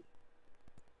job.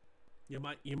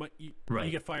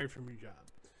 You get fired from your job.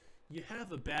 You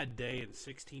have a bad day in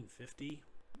 1650,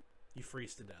 you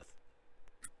freeze to death.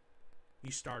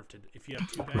 You starve to. If you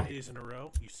have 2 bad days in a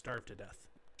row, you starve to death.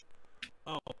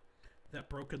 Oh, that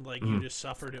broken leg you just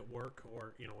suffered at work,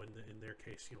 or you know, in their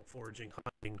case, you know, foraging,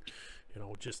 hunting, you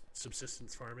know, just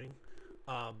subsistence farming.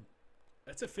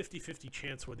 That's a 50-50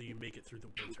 chance whether you make it through the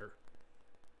winter.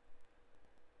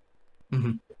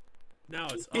 Now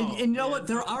it's and you know what?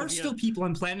 There are still people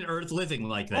on planet Earth living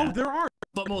like that. Oh, there are,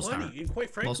 but most aren't. And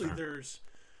quite frankly, there's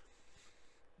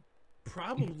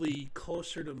probably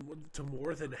closer to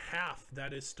more than half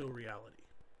that is still reality.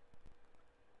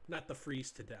 Not the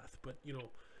freeze to death, but you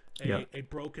know, a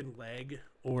broken leg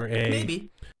or a maybe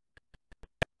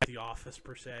the office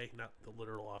per se, not the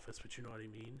literal office, but you know what I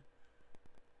mean.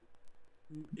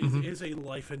 Is a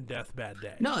life and death bad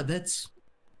day. No, that's.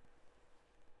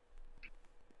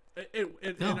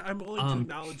 And I'm willing to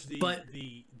acknowledge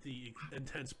the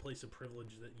intense place of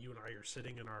privilege that you and I are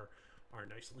sitting in our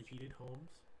nicely heated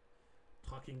homes,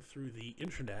 talking through the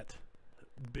internet,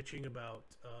 bitching about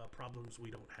problems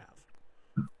we don't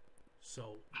have.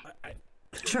 So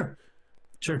sure.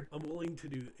 I'm willing to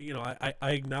do. You know, I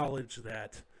acknowledge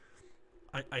that.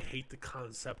 I hate the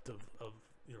concept of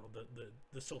you know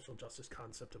the social justice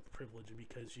concept of privilege,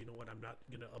 because you know what, I'm not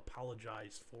going to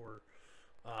apologize for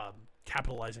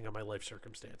capitalizing on my life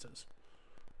circumstances,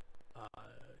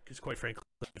 because quite frankly,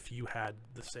 if you had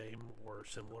the same or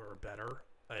similar or better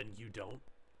and you don't,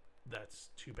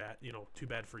 that's too bad. You know, too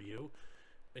bad for you.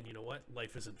 And you know what,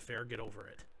 life isn't fair. Get over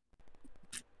it.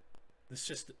 It's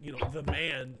just, you know, the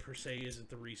man per se isn't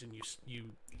the reason you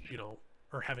know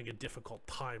are having a difficult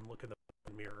time looking in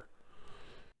the mirror.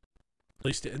 At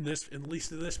least in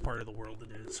this part of the world,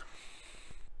 it is.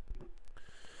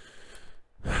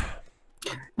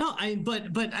 No, but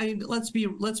let's be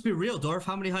real, Dorf.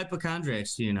 How many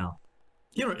hypochondriacs do you know?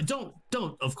 You know,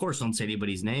 don't of course don't say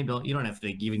anybody's name. You don't have to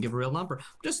even give a real number.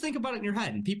 Just think about it in your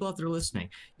head, and people out there listening.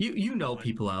 You know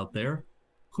people out there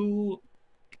who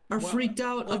are freaked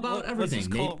out about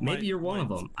everything. Maybe you're one of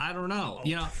them. I don't know. Oh.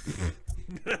 You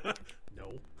know.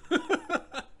 No.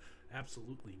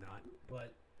 Absolutely not.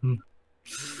 But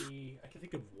I can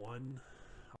think of one.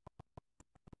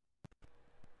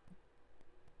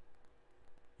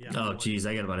 Yeah. Oh, One. geez,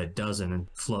 I got about a dozen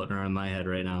floating around my head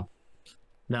right now.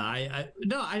 No,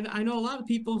 I know a lot of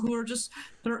people who are just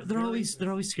they're always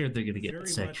scared they're gonna get Very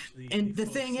sick. much And the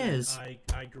folks thing that is,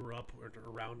 I grew up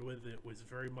around with, it was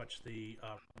very much the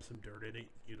some dirt in it,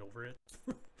 get over it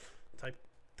type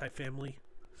family.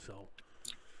 So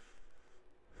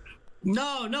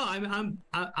no,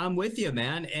 I'm with you,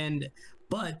 man.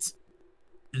 But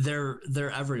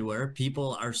they're everywhere.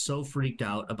 People are so freaked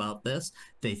out about this.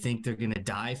 They think they're gonna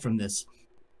die from this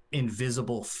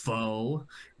invisible foe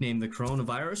named the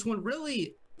coronavirus. When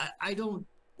really, I don't.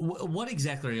 What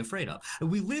exactly are you afraid of?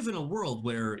 We live in a world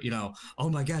where, oh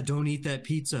my God, don't eat that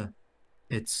pizza.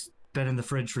 It's been in the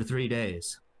fridge for 3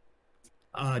 days.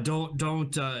 Don't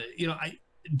I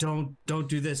don't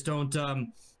do this. Don't I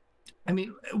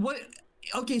mean, what?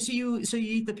 Okay, so you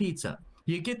eat the pizza,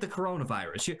 you get the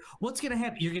coronavirus. What's gonna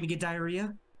happen? You're gonna get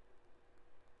diarrhea.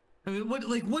 I mean, you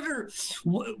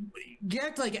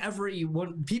act like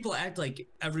people act like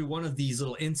every one of these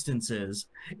little instances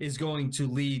is going to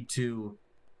lead to,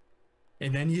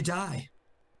 and then you die.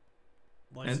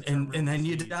 And then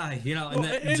you die, well,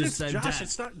 and just then Josh, death.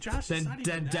 it's not Josh.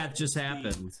 Then death just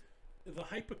happens. The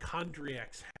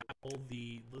hypochondriacs have all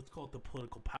the, let's call it, the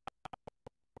political power,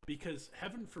 because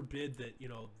heaven forbid that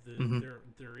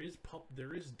there is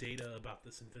data about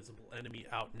this invisible enemy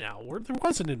out now, where there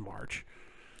wasn't in March,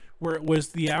 where it was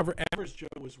the average Joe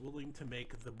was willing to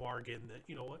make the bargain that,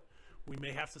 you know what, we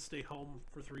may have to stay home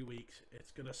for 3 weeks.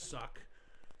 It's gonna suck.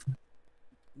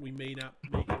 We may not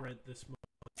make rent this month.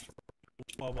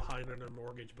 Fall behind on our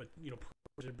mortgage, but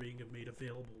programs are being made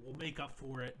available. We'll make up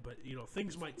for it, but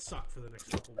things might suck for the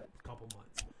next couple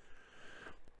months.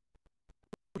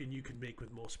 And you can make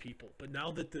with most people, but now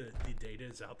that the data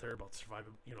is out there about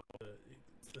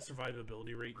the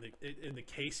survivability rate in the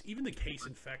case, even the case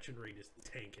infection rate is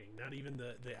tanking. Not even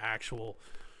the actual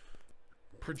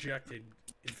projected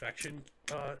infection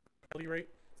rate.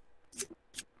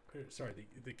 Sorry,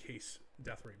 the case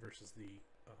death rate versus the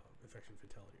infection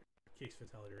fatality rate. Case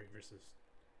fatality rate versus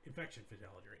infection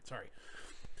fatality rate. Sorry.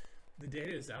 The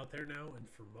data is out there now, and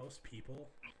for most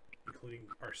people, including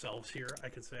ourselves here, I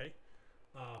could say,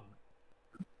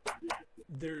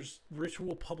 there's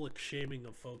ritual public shaming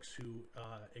of folks who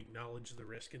acknowledge the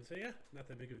risk and say, yeah, not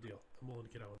that big of a deal. I'm willing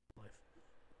to get on with life.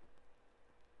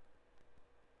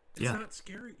 It's not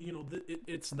scary.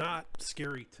 It's not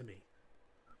scary to me.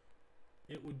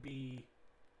 It would be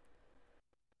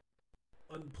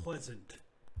unpleasant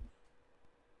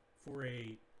for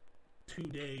a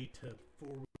 2-day to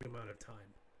 4-week amount of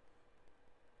time.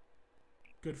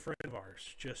 Good friend of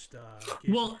ours just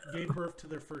gave birth to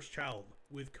their first child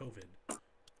with COVID.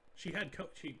 She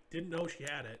didn't know she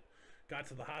had it. Got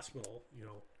to the hospital,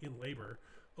 in labor.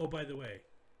 Oh, by the way,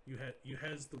 you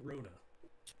has the Rona.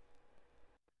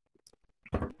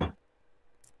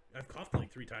 I've coughed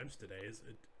like 3 times today.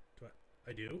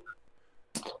 I do?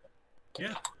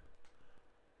 Yeah.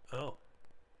 Oh.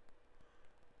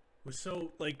 Was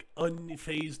so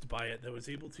unfazed by it that was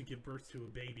able to give birth to a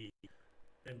baby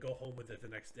and go home with it the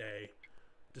next day,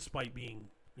 despite being,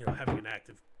 having an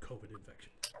active COVID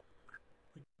infection.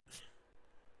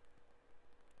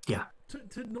 Yeah.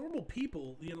 To normal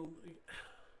people,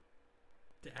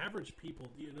 to average people,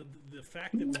 the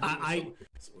fact that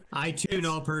I too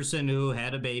know a person who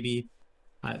had a baby.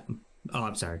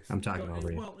 I'm sorry, I'm talking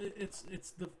over you. Well, it's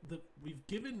we've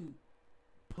given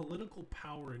political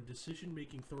power and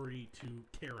decision-making authority to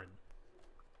Karen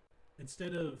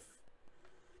instead of.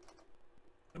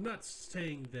 I'm not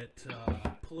saying that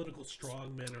political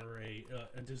strongmen are a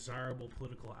desirable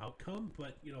political outcome,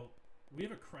 but we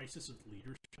have a crisis of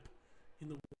leadership in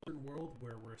the Western world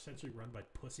where we're essentially run by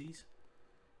pussies.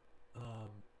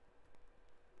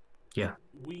 Yeah.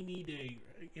 We need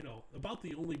about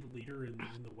the only leader in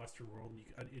the Western world.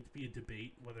 It'd be a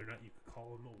debate whether or not you could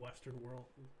call him a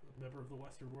member of the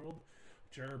Western world.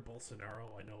 Jair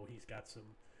Bolsonaro, I know he's got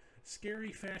some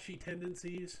scary, fashy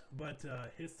tendencies, but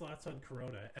his thoughts on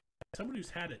Corona. Someone who's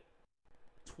had it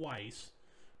twice,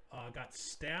 got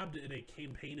stabbed at a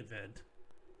campaign event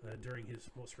during his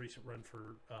most recent run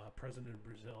for president of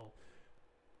Brazil,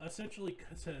 essentially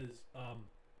says,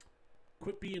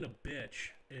 quit being a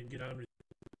bitch and get on with it.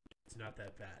 It's not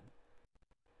that bad.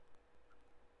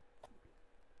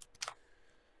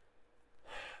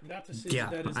 Not to say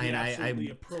that is the absolutely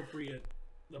appropriate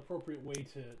way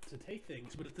to take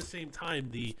things, but at the same time,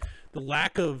 the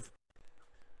lack of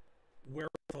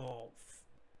wherewithal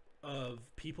of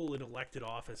people in elected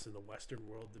office in the Western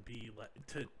world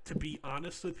to be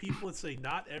honest with people and say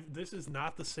this is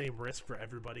not the same risk for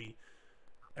everybody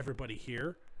everybody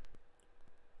here.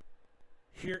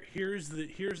 Here's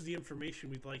the information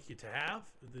we'd like you to have.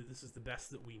 This is the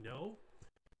best that we know.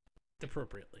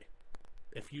 Appropriately.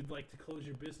 If you'd like to close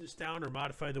your business down or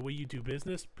modify the way you do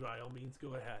business, by all means,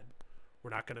 go ahead.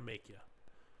 We're not going to make you.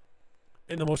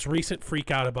 And the most recent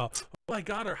freak out about, oh my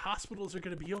God, our hospitals are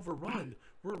going to be overrun.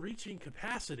 We're reaching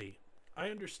capacity. I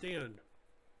understand.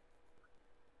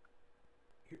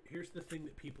 Here's the thing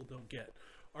that people don't get.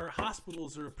 Our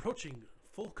hospitals are approaching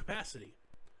full capacity.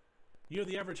 You know,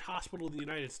 the average hospital in the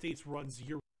United States runs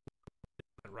year,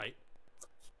 right?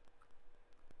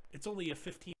 It's only a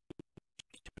 15%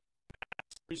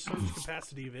 research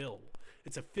capacity available.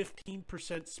 It's a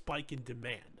 15% spike in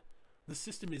demand. The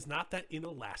system is not that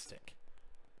inelastic.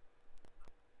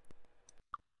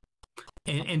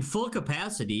 And full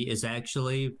capacity is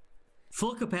actually,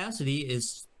 full capacity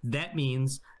is, that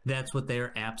means that's what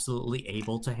they're absolutely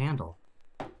able to handle.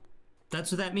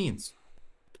 That's what that means.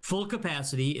 Full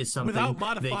capacity is something they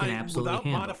can absolutely handle. Without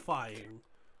modifying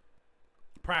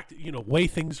way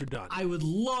things are done. I would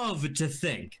love to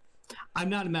think. I'm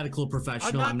not a medical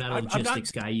professional. I'm not a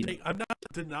logistics guy either. I'm not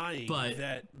denying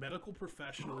that medical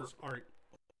professionals aren't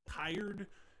tired,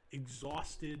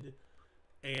 exhausted,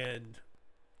 and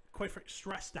quite frankly,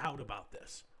 stressed out about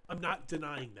this. I'm not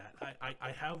denying that.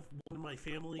 I have one in my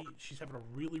family. She's having a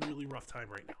really, really rough time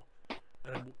right now.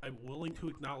 And I'm willing to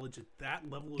acknowledge that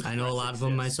level of stress. I know a lot of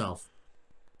them myself.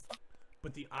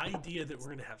 But the idea that we're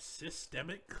going to have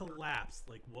systemic collapse,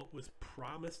 like what was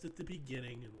promised at the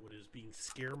beginning and what is being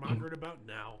scaremongered about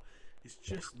now, is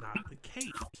just not the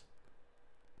case.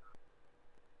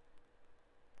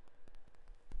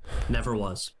 Never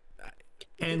was.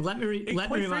 And let me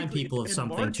remind people of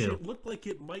something March, too. It looked like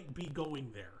it might be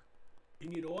going there,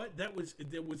 and you know what? That was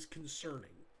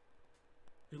concerning.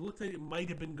 It looked like it might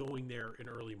have been going there in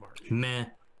early March. Meh.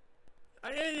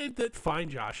 That's fine,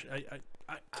 Josh.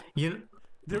 The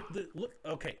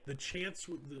chance.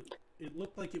 It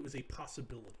looked like it was a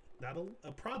possibility, not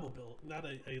a probability, not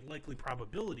a likely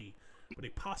probability, but a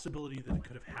possibility that it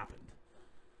could have happened.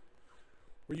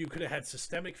 Where you could have had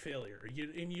systemic failure.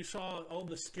 And you saw all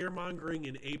the scaremongering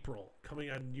in April coming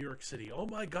out of New York City. Oh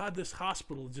my God, this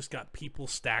hospital just got people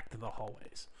stacked in the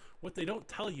hallways. What they don't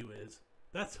tell you is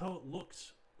that's how it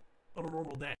looks on a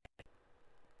normal day.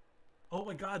 Oh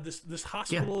my God, this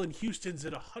hospital in Houston's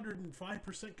at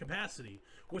 105% capacity.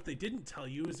 What they didn't tell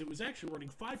you is it was actually running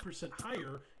 5%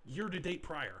 higher year-to-date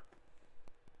prior.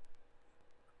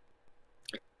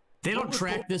 They don't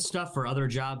track this stuff for other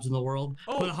jobs in the world.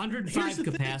 But 105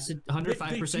 capacity,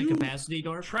 105% capacity,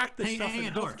 Dorf. Track this stuff in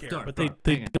healthcare, but they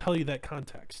tell you that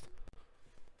context.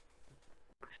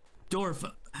 Dorf,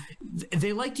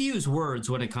 they like to use words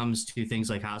when it comes to things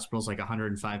like hospitals, like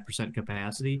 105%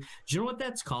 capacity. Do you know what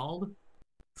that's called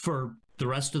for the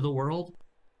rest of the world?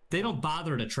 They don't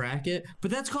bother to track it, but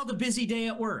that's called a busy day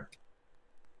at work.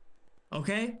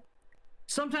 Okay?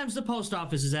 Sometimes the post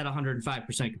office is at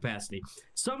 105% capacity.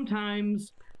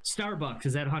 Sometimes Starbucks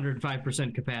is at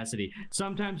 105% capacity.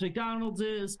 Sometimes McDonald's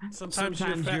is. Sometimes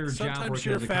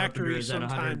your factory is at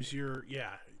 100.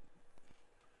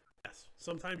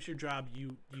 Sometimes your job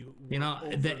you know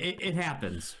it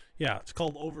happens. Yeah, it's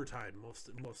called overtime most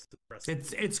of the rest of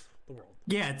the world.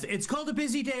 Yeah, it's called a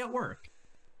busy day at work.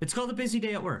 It's called a busy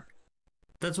day at work.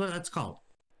 That's what that's called.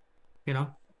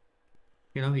 You're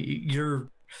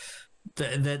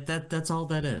that's all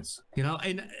that is.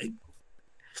 And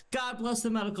God bless the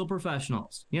medical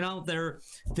professionals.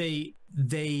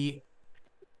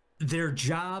 Their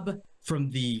job from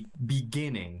the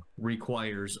beginning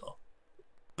requires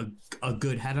a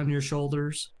good head on your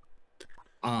shoulders,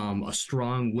 a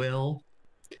strong will,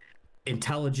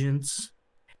 intelligence,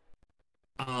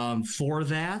 for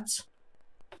that.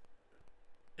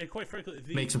 And quite frankly,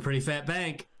 makes a pretty fat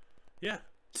bank. Yeah.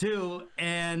 Too,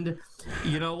 and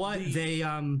you know what? They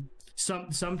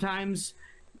sometimes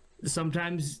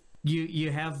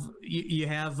you have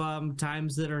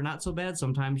times that are not so bad.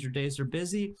 Sometimes your days are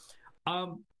busy.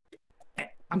 I'm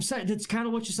saying that's kind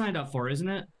of what you signed up for, isn't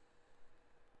it?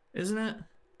 Isn't it?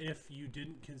 If you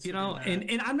didn't consider that.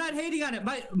 And I'm not hating on it.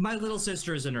 My little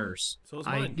sister is a nurse. So is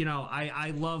mine.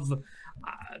 I love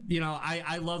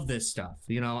I love this stuff.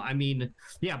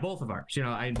 Both of ours.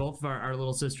 Both of our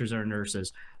little sisters are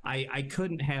nurses. I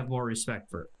couldn't have more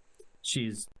respect for her.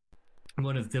 She's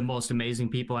one of the most amazing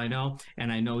people I know,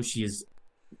 and I know she is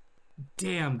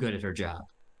damn good at her job.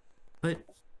 But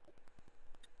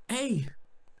hey,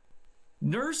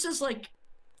 nurse is like,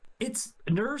 it's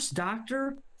nurse,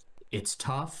 doctor. It's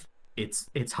tough.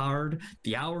 It's hard.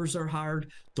 The hours are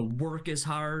hard. The work is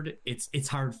hard. It's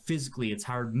hard physically. It's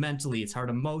hard mentally. It's hard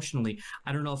emotionally.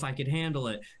 I don't know if I could handle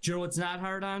it. Do you know what's not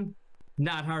hard on?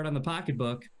 Not hard on the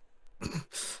pocketbook.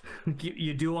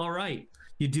 You do all right.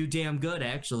 You do damn good,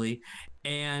 actually.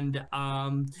 And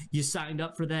you signed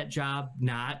up for that job.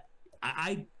 Not.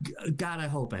 God, I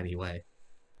hope anyway.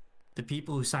 The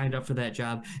people who signed up for that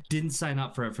job didn't sign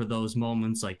up for it for those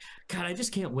moments like, God, I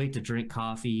just can't wait to drink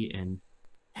coffee and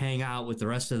hang out with the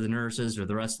rest of the nurses or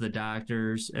the rest of the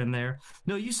doctors in there.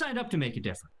 No, you signed up to make a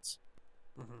difference.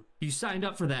 Mm-hmm. You signed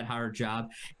up for that hard job.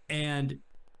 And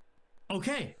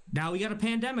okay, now we got a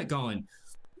pandemic going.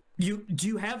 Do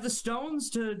you have the stones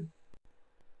to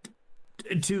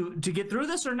get through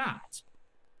this or not?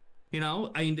 You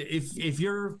know, I mean, if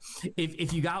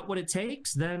you got what it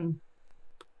takes, then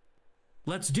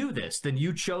let's do this. Then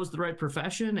you chose the right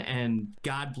profession, and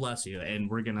God bless you. And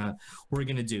we're gonna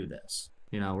do this.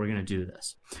 You know, we're gonna do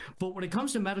this. But when it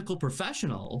comes to medical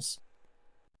professionals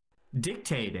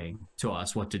dictating to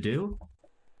us what to do,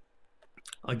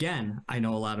 again, I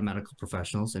know a lot of medical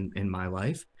professionals in my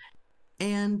life,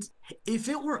 and if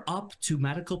it were up to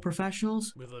medical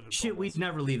professionals, we'd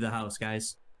never leave the house,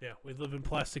 guys. Yeah, we live in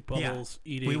plastic bubbles.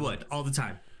 Yeah, eating. We would all the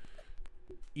time.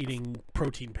 Eating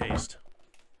protein paste.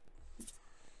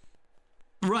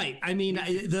 Right. I mean,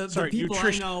 the people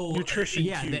I know, nutrition.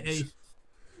 Yeah.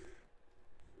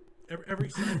 Every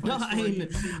sci-fi story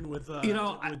you've seen with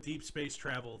with deep space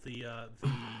travel, the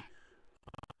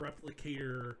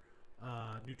replicator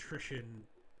nutrition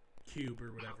cube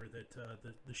or whatever that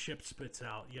the ship spits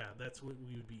out. Yeah, that's what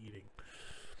we would be eating.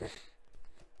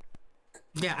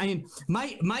 Yeah, I mean,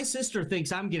 my sister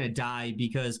thinks I'm gonna die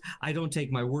because I don't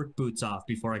take my work boots off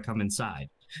before I come inside.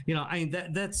 You know, I mean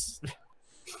that's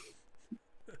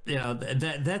you know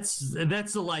that's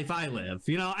the life I live.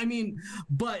 You know, I mean,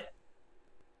 but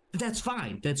that's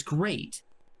fine. That's great.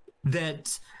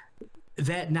 That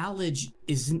knowledge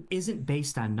isn't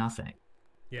based on nothing.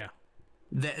 Yeah.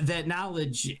 That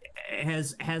knowledge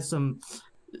has some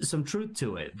truth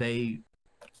to it.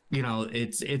 You know,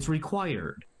 it's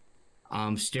required.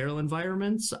 Sterile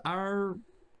environments are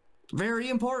very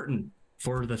important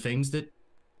for the things that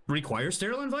require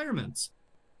sterile environments.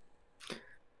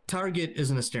 Target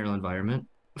isn't a sterile environment.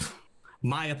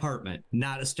 My apartment,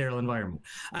 not a sterile environment.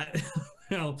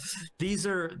 You know,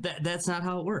 that's not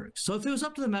how it works. So if it was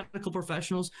up to the medical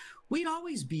professionals, we'd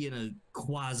always be in a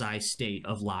quasi state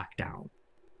of lockdown.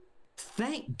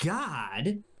 Thank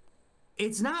God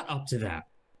it's not up to them.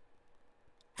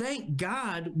 Thank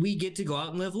God we get to go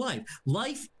out and live life.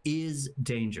 Life is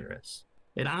dangerous.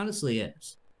 It honestly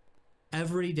is.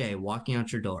 Every day walking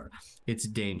out your door, it's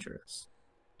dangerous.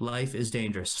 Life is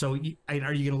dangerous. So are you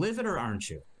going to live it or aren't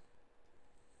you?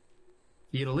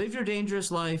 You going to live your dangerous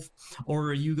life, or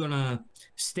are you going to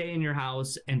stay in your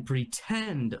house and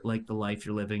pretend like the life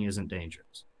you're living isn't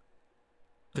dangerous?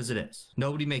 Because it is.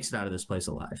 Nobody makes it out of this place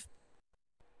alive.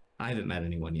 I haven't met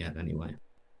anyone yet anyway.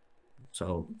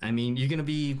 So, I mean, you're going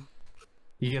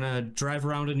to drive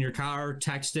around in your car,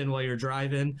 texting while you're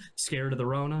driving, scared of the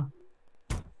Rona?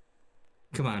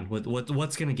 Come on,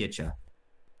 what's going to get you?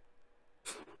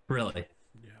 Really?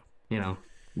 Yeah. You know,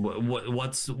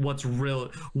 what's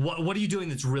real? What are you doing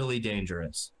that's really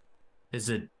dangerous? Is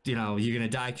it, you know, you're going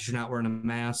to die because you're not wearing a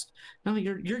mask? No,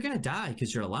 you're going to die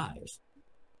because you're alive.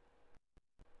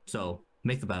 So,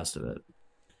 make the best of it.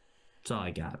 That's all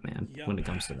I got, man, when it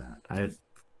comes to that. All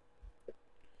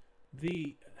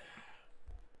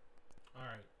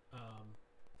right.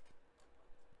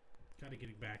 Kind of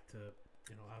getting back to,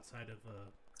 you know, outside of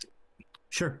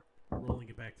sure. Rolling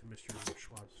it back to Mr.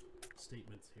 Schwab's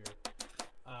statements here.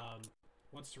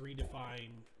 Wants to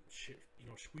redefine, you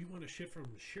know, we want to shift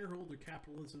from shareholder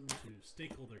capitalism to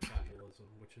stakeholder capitalism,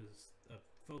 which is a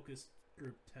focused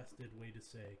group tested way to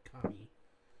say commie.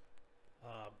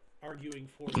 Arguing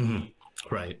for the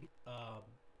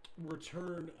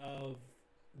return of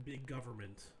big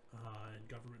government and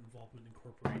government involvement in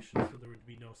corporations, so there would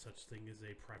be no such thing as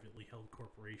a privately held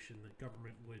corporation. That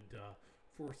government would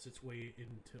force its way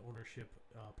into ownership,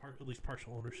 at least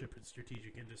partial ownership in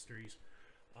strategic industries,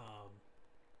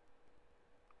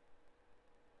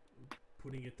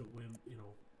 putting it the whim, you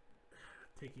know,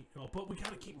 taking. Oh, but we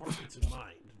got to keep markets in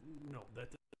mind. No, that.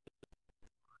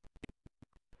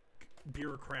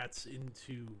 Bureaucrats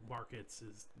into markets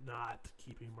is not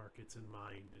keeping markets in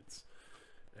mind.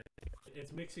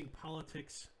 It's mixing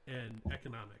politics and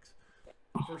economics.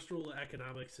 First rule of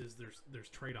economics is there's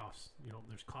trade-offs. You know,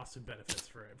 there's costs and benefits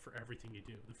for everything you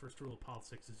do. The first rule of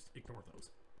politics is ignore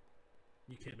those.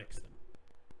 You can't mix them.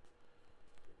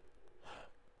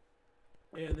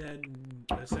 and then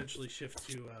essentially shift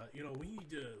to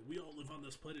we all live on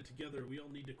this planet together. We all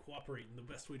need to cooperate, and the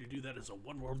best way to do that is a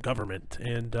one world government.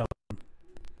 And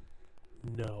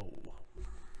no,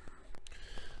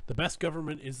 the best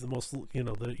government is the most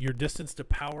your distance to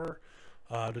power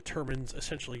determines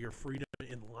essentially your freedom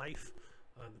in life.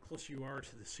 The closer you are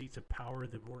to the seats of power,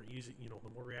 the more easy the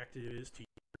more reactive it is to you.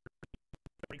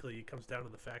 Frankly, it comes down to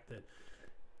the fact that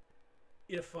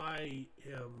if I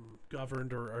am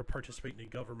governed or participate in a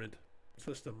government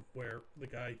system where the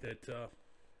guy that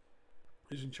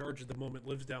is in charge at the moment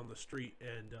lives down the street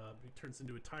and he turns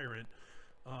into a tyrant,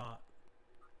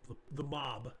 the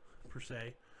mob per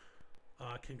se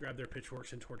can grab their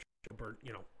pitchforks and torch,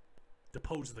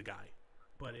 depose the guy.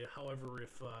 But however,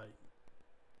 if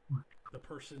the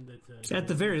person that at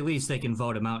the very least they can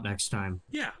vote him out next time.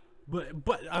 Yeah,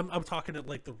 but I'm talking at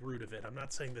like the root of it. I'm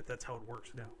not saying that that's how it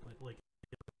works now. Like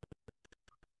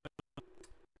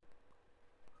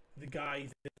the guy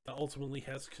that ultimately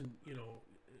has control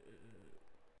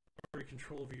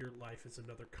over your life is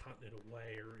another continent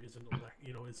away, or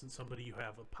isn't somebody you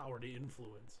have a power to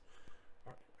influence.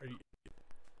 Are you?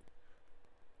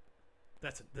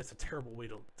 That's a terrible way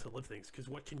to live things, because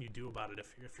what can you do about it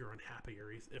if you're unhappy,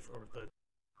 or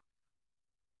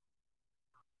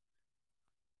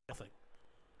nothing.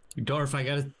 Dorf, I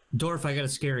got a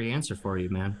scary answer for you,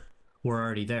 man. We're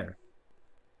already there.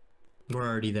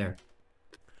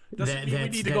 Doesn't mean we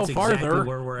need to go exactly farther.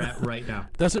 Where we're at right now.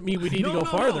 Doesn't mean we need to go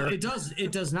farther. No,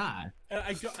 it does not.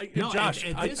 Josh,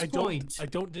 at this point, I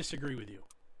don't disagree with you.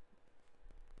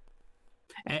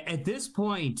 At this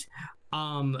point,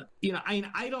 I'm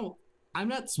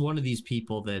not one of these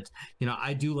people that,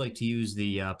 I do like to use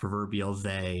the proverbial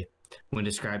they when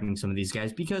describing some of these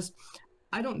guys, because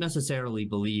I don't necessarily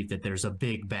believe that there's a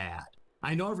big bad.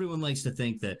 I know everyone likes to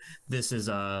think that this is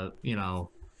a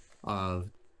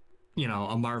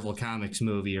Marvel Comics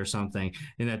movie or something,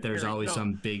 and that there's always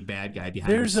some big bad guy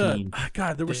behind the scene.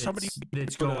 There was somebody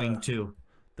that's going to.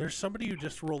 There's somebody who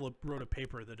just wrote a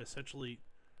paper that essentially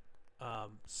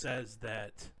says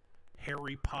that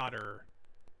Harry Potter.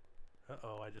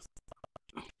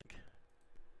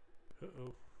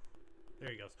 There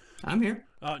he goes. I'm here.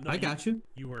 No, I got you.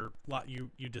 You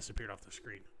disappeared off the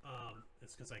screen.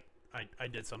 It's because I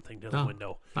did something to the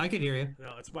window. I could hear you.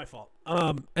 No, it's my fault.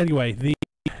 Anyway,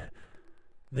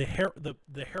 the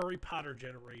Harry Potter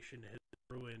generation has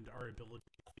ruined our ability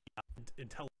to have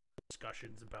intelligent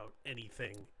discussions about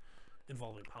anything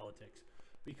involving politics,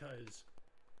 because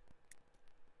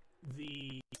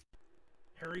the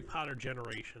Harry Potter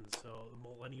generation, so the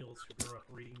millennials who grew up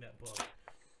reading that book,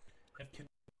 have convinced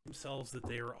themselves that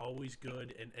they are always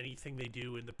good, and anything they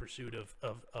do in the pursuit of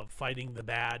fighting the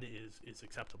bad is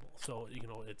acceptable. So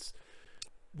it's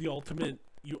the ultimate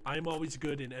I'm always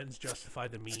good and ends justify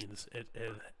the means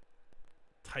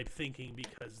type thinking,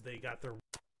 because they got their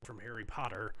from Harry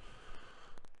Potter.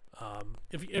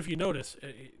 If you notice,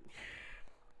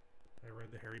 I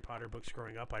read the Harry Potter books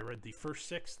growing up. I read the first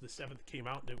 6. The 7th came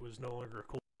out, and it was no longer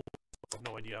cool. I have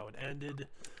no idea how it ended.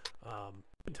 I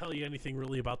couldn't tell you anything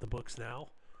really about the books now,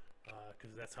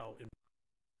 because that's how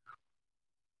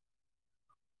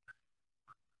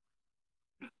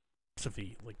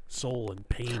philosophy, like soul and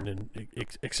pain and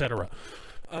etc.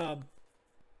 I'm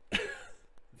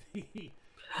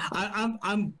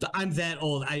that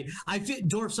old. I feel,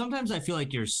 Dorf, sometimes I feel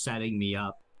like you're setting me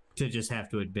up to just have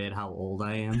to admit how old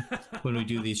I am when we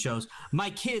do these shows. My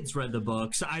kids read the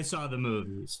books. I saw the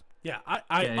movies. Yeah,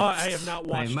 I have not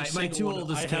watched my two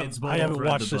oldest kids. I haven't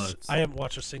watched this. I haven't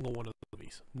watched a single one of the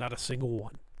movies. Not a single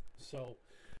one. So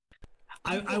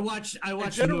I watched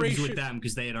the movies with them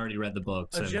because they had already read the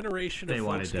books. A generation of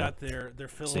folks got their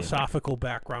philosophical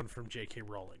background from J.K.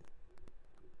 Rowling.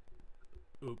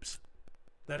 Oops.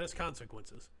 That has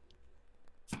consequences.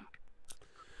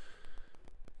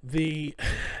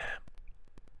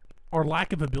 Our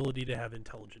lack of ability to have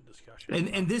intelligent discussion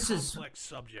and this is complex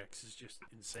subjects is just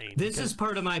insane. This is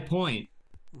part of my point.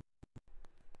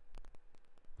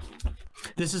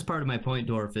 This is part of my point,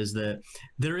 Dorf, is that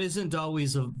there isn't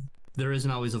always a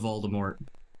Voldemort,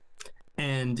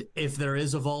 and if there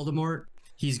is a Voldemort,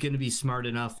 he's going to be smart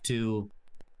enough to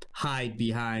hide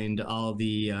behind all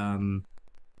the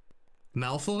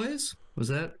Malfoys. Was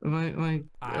that am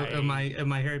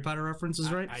I Harry Potter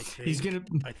references right? I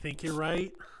think you're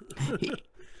right.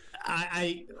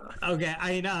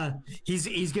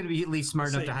 He's gonna be at least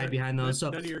smart enough to hide behind those.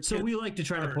 So we like to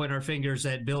try to point our fingers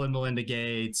at Bill and Melinda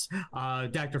Gates,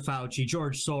 Dr. Fauci,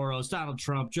 George Soros, Donald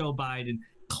Trump, Joe Biden,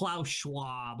 Klaus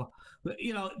Schwab.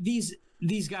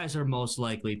 These guys are most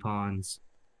likely pawns.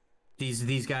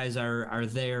 These guys are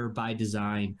there by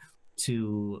design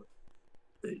to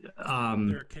um,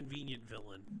 They're a convenient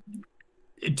villain.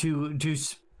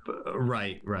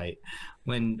 right.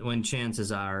 When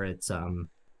chances are it's you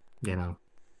know,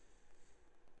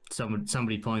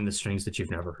 somebody pulling the strings that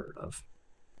you've never heard of.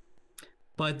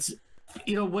 But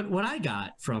you know what I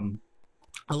got from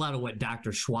a lot of what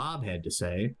Dr. Schwab had to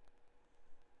say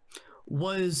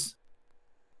was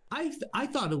I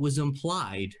thought it was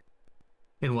implied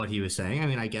in what he was saying. I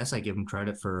mean, I guess I give him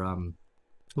credit for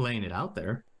laying it out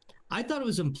there. I thought it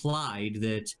was implied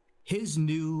that his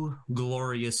new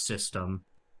glorious system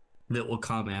that will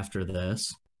come after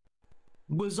this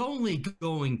was only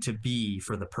going to be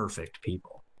for the perfect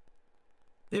people.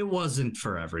 It wasn't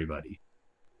for everybody.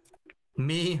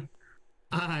 Me,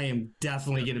 I am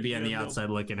definitely going to be on the outside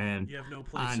looking in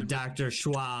on Dr.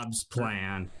 Schwab's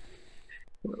plan.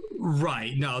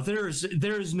 Right. No,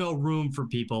 there's no room for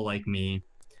people like me.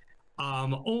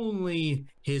 Only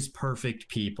his perfect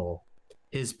people,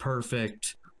 his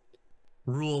perfect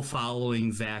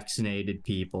rule-following vaccinated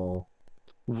people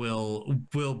will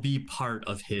be part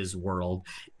of his world.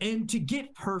 And to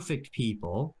get perfect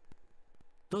people,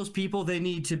 those people, they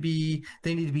need to be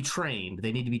trained,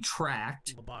 they need to be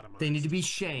tracked, they need to be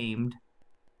shamed,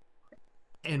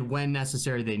 and when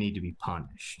necessary, they need to be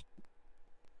punished.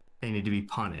 They need to be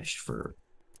punished for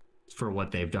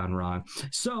what they've done wrong.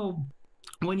 So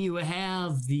when you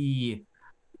have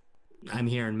I'm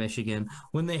here in Michigan,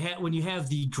 when you have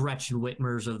the Gretchen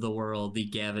Whitmers of the world, the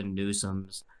Gavin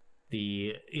Newsoms,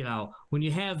 when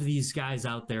you have these guys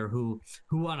out there who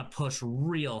want to push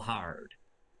real hard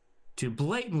to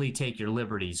blatantly take your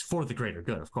liberties for the greater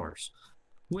good, of course.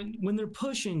 When they're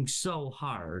pushing so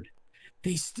hard,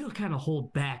 they still kind of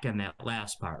hold back on that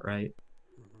last part, right?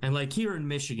 And like here in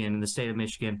Michigan, in the state of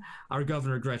Michigan, our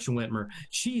governor Gretchen Whitmer,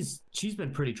 she's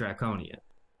been pretty draconian,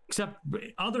 except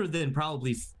other than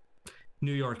probably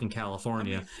New York and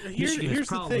California. I mean, here's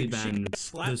probably the thing. She got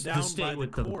slapped down by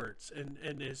the courts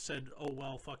and has said, "Oh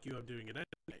well, fuck you, I'm doing it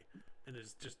anyway," and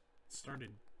has just started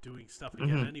doing stuff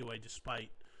again anyway,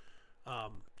 despite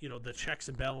the checks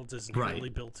and balances inherently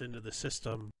built into the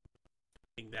system.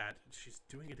 That she's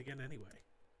doing it again anyway.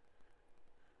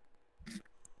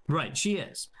 Right, she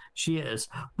is,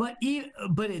 but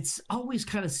it's always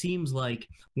kind of seems like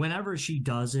whenever she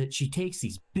does it, she takes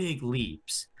these big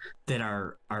leaps that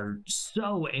are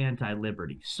so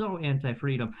anti-liberty, so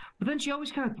anti-freedom. But then she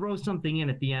always kind of throws something in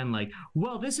at the end, like,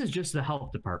 "Well, this is just the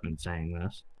health department saying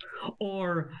this,"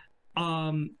 or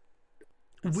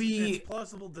it's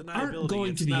plausible deniability. Aren't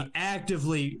going to be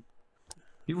actively.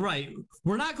 Right.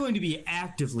 We're not going to be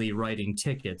actively writing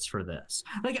tickets for this.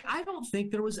 Like, I don't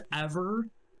think there was ever.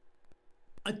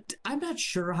 I'm not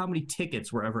sure how many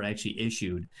tickets were ever actually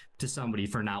issued to somebody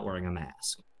for not wearing a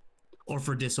mask or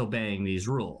for disobeying these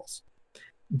rules.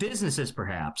 Businesses,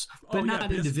 perhaps, but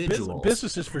not individuals.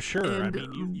 Businesses for sure. And, I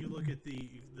mean, you look at the.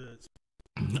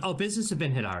 Oh, businesses have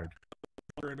been hit hard.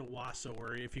 In Owasso,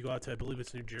 or if you go out to, I believe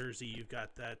it's New Jersey, you've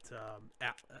got that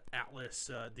Atlas,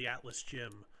 the Atlas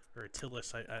Gym. Or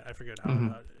Attilis, I forget how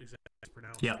exactly it's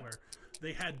pronounced. Yep. Where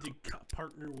they had to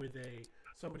partner with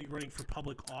somebody running for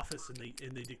public office, and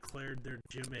they declared their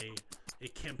gym a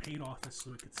campaign office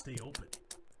so it could stay open.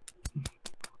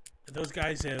 And those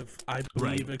guys have, I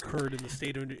believe, incurred in the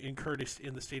state of New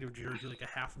Jersey like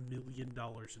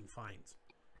 $500,000 in fines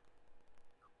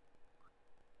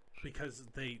because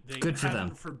they good for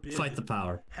them. Forbid, fight the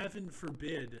power. Heaven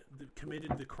forbid,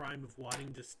 committed the crime of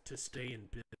wanting to stay in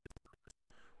business.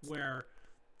 Where,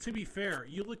 to be fair,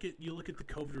 you look at the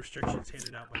COVID restrictions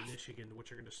handed out by Michigan,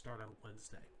 which are going to start on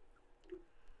Wednesday.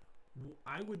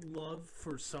 I would love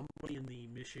for somebody in the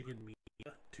Michigan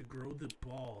media to grow the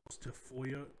balls to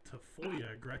FOIA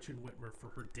Gretchen Whitmer for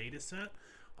her data set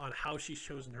on how she's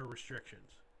chosen her restrictions.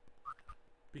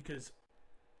 Because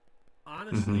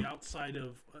honestly, outside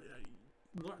of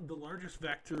the largest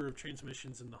vector of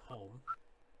transmissions in the home,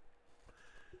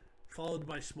 followed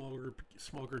by small group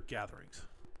gatherings.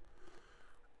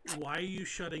 Why are you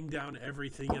shutting down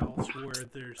everything else where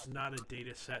there's not a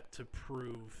data set to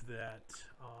prove that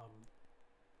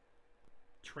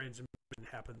transmission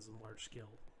happens in large scale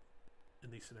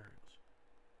in these scenarios?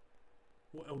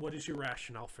 What is your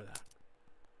rationale for that?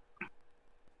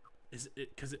 Is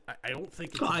it because I don't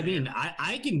think it's I mean,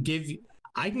 I can give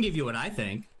you what I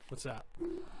think. What's that?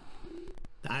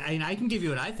 I can give you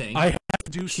what I think. I have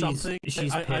to do something.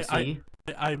 She's pissy.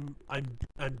 I'm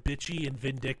bitchy and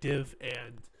vindictive,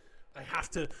 and I have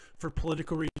to, for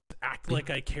political reasons, act like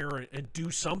I care and do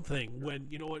something. When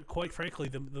you know what, quite frankly,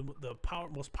 the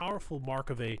most powerful mark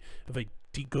of a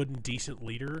good and decent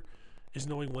leader is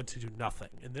knowing when to do nothing.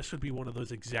 And this would be one of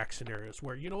those exact scenarios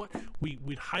where, you know what,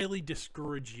 we'd highly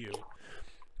discourage you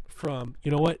from,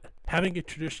 you know what, having a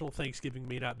traditional Thanksgiving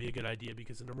may not be a good idea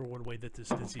because the number one way that this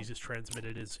disease is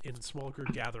transmitted is in small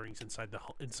group gatherings inside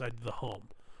the home,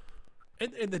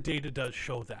 and the data does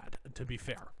show that. To be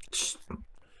fair,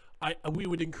 we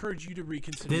would encourage you to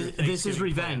reconsider. This is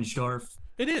revenge, Dorf.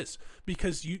 It is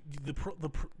because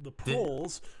the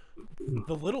polls,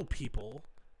 the little people,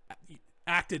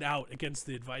 acted out against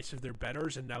the advice of their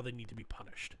betters, and now they need to be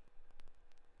punished.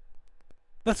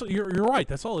 That's what you're right.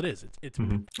 That's all it is. It's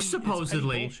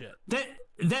supposedly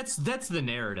it's that's the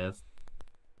narrative.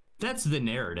 That's the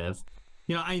narrative.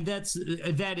 You know,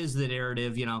 that is the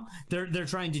narrative. You know, they're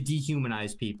trying to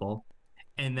dehumanize people,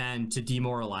 and then to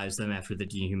demoralize them after the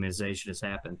dehumanization has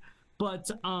happened. But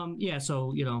yeah,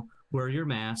 so you know, wear your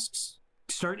masks.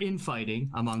 Start infighting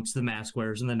amongst the mask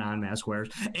wearers and the non-mask wearers,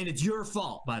 and it's your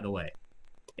fault, by the way.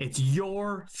 It's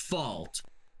your fault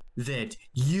that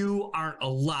you aren't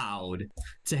allowed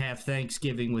to have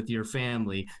Thanksgiving with your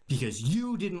family because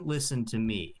you didn't listen to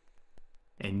me,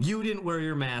 and you didn't wear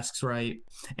your masks right,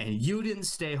 and you didn't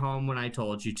stay home when I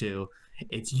told you to.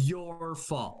 It's your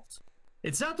fault.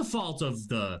 It's not the fault of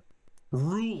the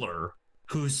ruler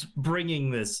who's bringing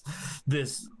this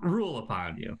rule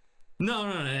upon you.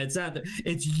 No, it's not.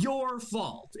 It's your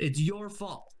fault. It's your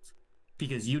fault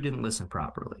because you didn't listen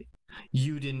properly.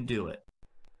 You didn't do it.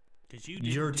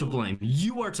 You're to blame.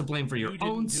 You are to blame for your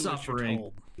own suffering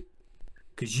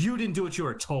because you didn't do what you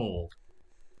were told.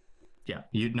 Yeah,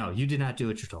 you did not do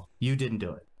what you're told. You didn't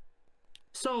do it.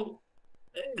 So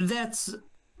that's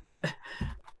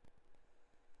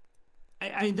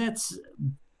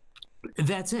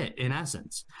that's it in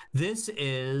essence. This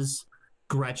is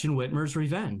Gretchen Whitmer's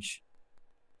revenge.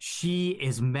 She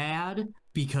is mad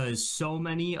because so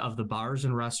many of the bars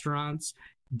and restaurants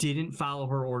didn't follow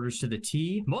her orders to the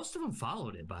T. Most of them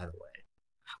followed it, by the way,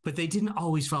 but they didn't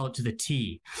always follow it to the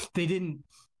T. They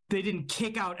didn't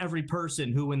kick out every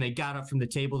person who, when they got up from the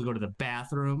table to go to the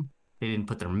bathroom, they didn't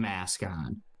put their mask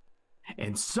on.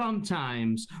 And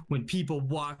sometimes when people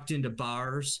walked into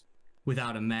bars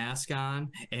without a mask on,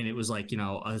 and it was like, you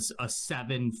know, a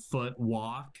 7-foot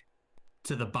walk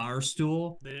to the bar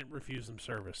stool, they didn't refuse them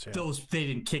service. Yeah. They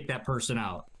didn't kick that person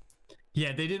out.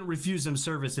 Yeah, they didn't refuse them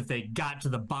service if they got to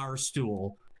the bar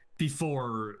stool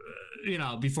before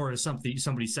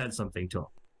somebody said something to them.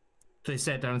 They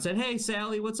sat down and said, "Hey,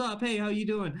 Sally, what's up? Hey, how you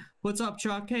doing? What's up,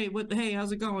 Chuck? Hey,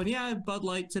 how's it going? Yeah, I have Bud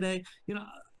Light today." You know,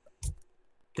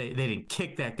 they didn't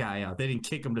kick that guy out. They didn't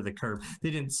kick him to the curb.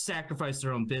 They didn't sacrifice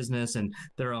their own business and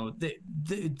their own.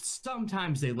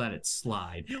 Sometimes they let it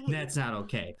slide. That's not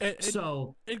okay.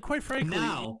 And quite frankly,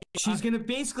 now she's gonna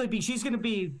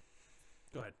be.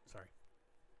 Go ahead. Sorry.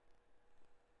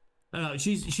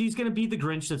 She's going to be the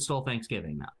Grinch that stole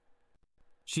Thanksgiving now.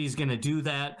 She's going to do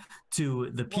that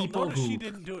to the people who she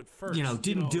didn't do it first.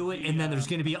 Didn't do it, and then there's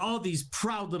going to be all these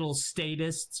proud little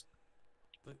statists.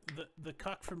 The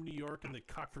cuck from New York and the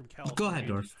cuck from California. Go ahead,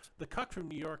 Dorf. The cuck from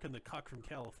New York and the cuck from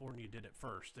California did it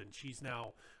first, and she's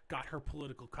now got her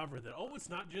political cover that, it's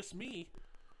not just me.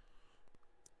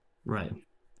 Right.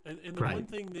 And the one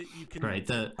thing that you can I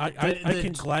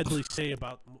can gladly say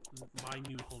about my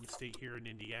new home state here in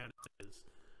Indiana is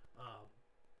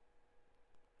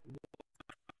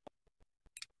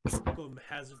Welcome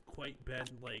hasn't quite been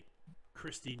like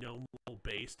Kristi Noem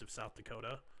based of South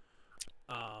Dakota.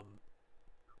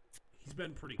 He's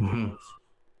been pretty close.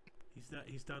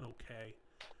 He's done okay,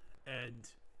 and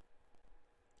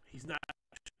he's not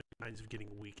signs of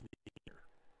getting weak here,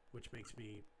 which makes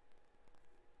me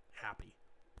happy.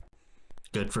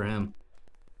 Good for him.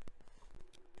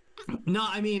 No,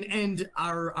 I mean, and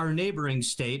our neighboring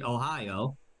state,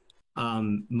 Ohio,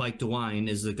 Mike DeWine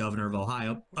is the governor of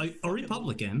Ohio, a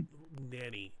Republican.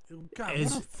 Nanny. God,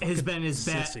 has been his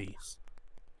sissy.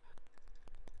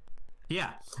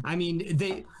 Yeah, I mean,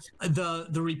 the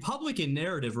Republican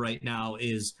narrative right now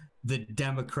is the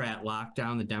Democrat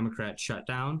lockdown, the Democrat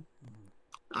shutdown.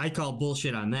 I call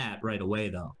bullshit on that right away,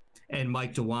 though. And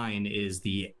Mike DeWine is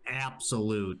the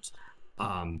absolute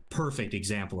perfect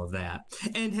example of that.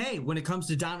 And hey, when it comes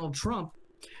to Donald Trump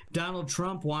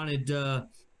wanted to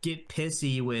get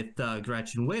pissy with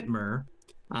Gretchen Whitmer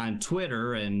on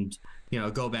Twitter and,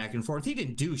 go back and forth. He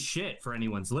didn't do shit for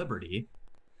anyone's liberty,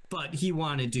 but he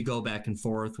wanted to go back and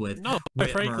forth with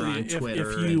Whitmer on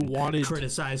Twitter if you wanted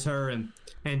criticize her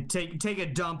and take a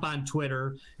dump on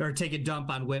Twitter or take a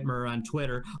dump on Whitmer on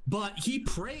Twitter. But he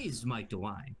praised Mike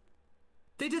DeWine.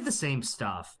 They did the same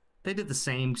stuff.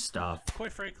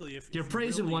 Quite frankly, if you're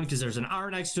praising one because there's an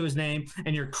R next to his name,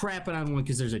 and you're crapping on one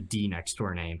because there's a D next to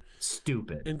her name.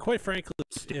 Stupid. And quite frankly,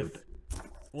 if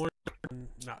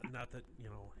not that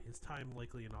his time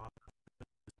likely in office,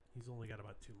 he's only got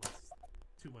about 2 months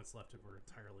 2 months left if we're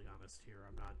entirely honest here.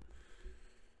 I'm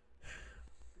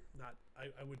not.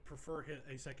 I would prefer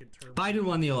a second term. Biden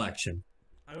won the election.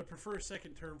 I would prefer a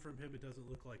second term from him. It doesn't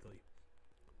look likely.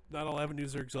 Not all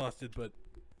avenues are exhausted, but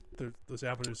those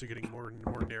avenues are getting more and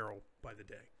more narrow by the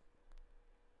day.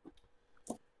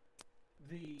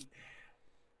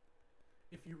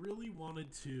 If you really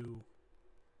wanted to,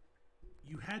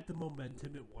 you had the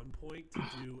momentum at one point to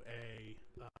do a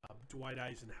Dwight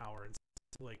Eisenhower, and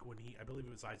like when I believe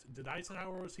it was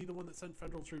Eisenhower, was he the one that sent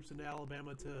federal troops into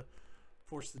Alabama to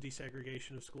force the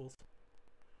desegregation of schools?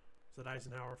 Was that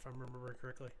Eisenhower, if I'm remembering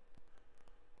correctly?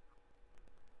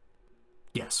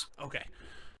 Yes. Okay.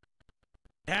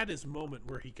 He had his moment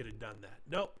where he could have done that.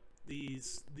 Nope.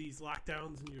 These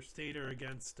lockdowns in your state are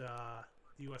against the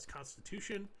U.S.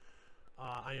 Constitution.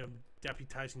 I am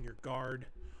deputizing your guard.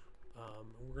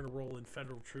 We're going to roll in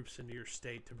federal troops into your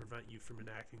state to prevent you from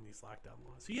enacting these lockdown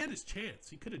laws. He had his chance.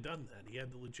 He could have done that. He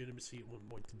had the legitimacy at one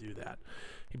point to do that.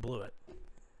 He blew it.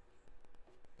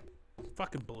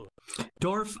 Fucking blew it.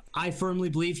 Dorf, I firmly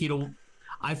believe he'd have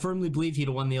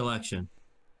won the election.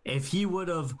 If he would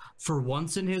have, for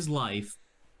once in his life,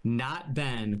 not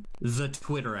been the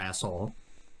Twitter asshole.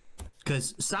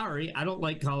 Because, sorry, I don't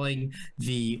like calling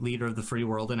the leader of the free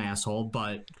world an asshole,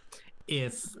 but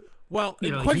if... Well,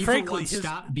 you know, quite he frankly,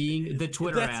 stopped being the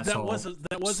Twitter asshole.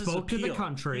 That was spoke his to the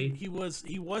country. He was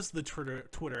the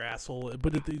Twitter asshole.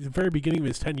 But at the very beginning of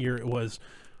his tenure, it was,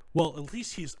 well, at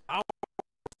least he's out.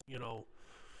 You know,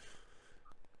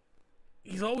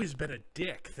 he's always been a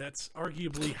dick. That's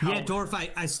arguably how. Yeah, Dorf,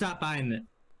 I stopped buying that.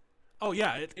 Oh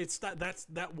yeah,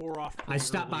 that wore off. I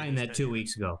stopped buying that 2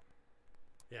 weeks ago.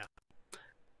 Yeah.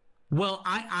 Well,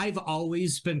 I've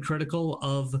always been critical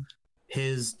of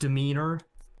his demeanor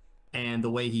and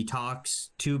the way he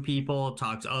talks to people,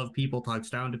 talks of people, talks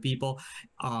down to people.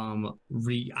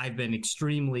 I've been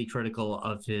extremely critical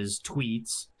of his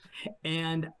tweets,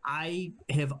 and I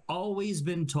have always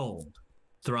been told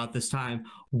throughout this time,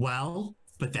 well,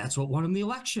 but that's what won him the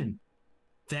election.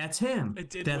 That's him.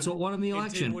 That's what won him the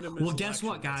election. Well, guess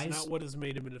what, guys? That's not what has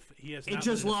made him he has. It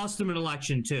just lost him an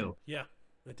election too. Yeah,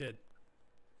 it did.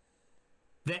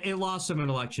 It lost him an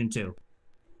election too.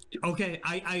 Okay,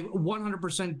 I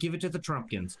 100% give it to the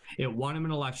Trumpkins. It won him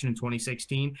an election in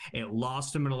 2016. It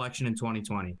lost him an election in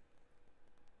 2020.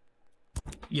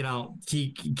 You know,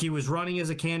 he was running as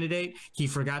a candidate. He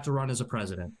forgot to run as a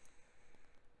president.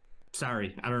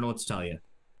 Sorry, I don't know what to tell you.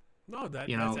 No, that's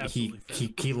absolutely fair.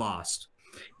 He lost.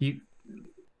 You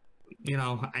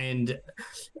know, and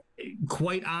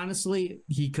quite honestly,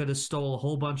 he could have stole a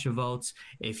whole bunch of votes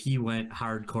if he went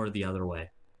hardcore the other way.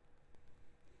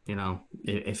 You know,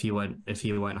 if he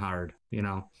went hard, you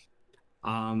know.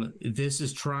 This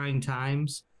is trying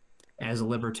times. As a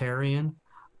libertarian,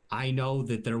 I know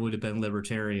that there would have been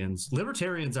libertarians.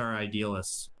 Libertarians are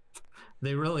idealists.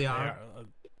 They really are.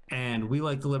 And we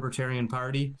like the Libertarian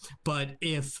Party. But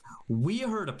if we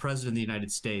heard a president of the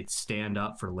United States stand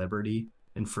up for liberty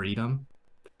and freedom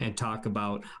and talk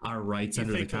about our rights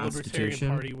under the Constitution. The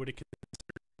Libertarian Party would have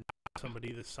considered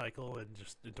somebody this cycle and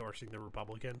just endorsing the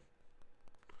Republican?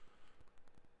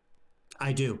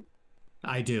 I do.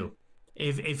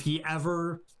 If he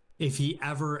ever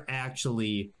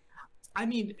actually, I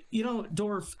mean, you know,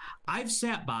 Dorf, I've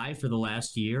sat by for the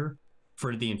last year,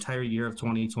 for the entire year of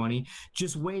 2020,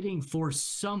 just waiting for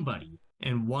somebody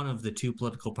in one of the two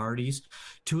political parties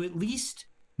to at least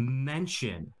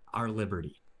mention our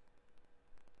liberty,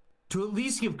 to at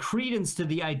least give credence to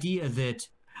the idea that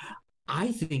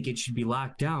I think it should be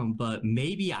locked down, but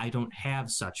maybe I don't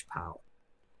have such power.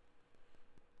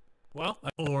 Well,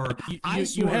 or I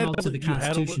swore an oath to the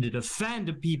Constitution to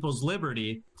defend people's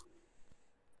liberty.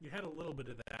 You had a little bit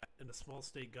of that in a small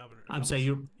state governor. I'm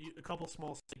saying a couple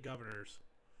small state governors,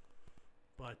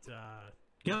 but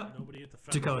yep. Nobody at the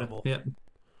federal level.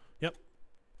 Yep.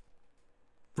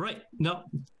 Right. No.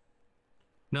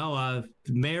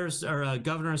 Mayor's or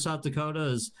governor of South Dakota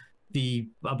is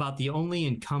about the only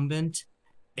incumbent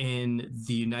in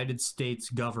the United States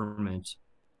government.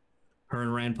 Her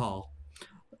and Rand Paul.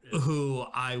 Who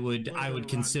I would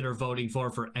consider voting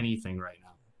for anything right now.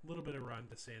 A little bit of Ron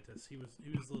DeSantis. He was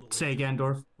a little late. Say again,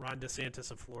 Dorf. Ron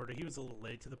DeSantis of Florida. He was a little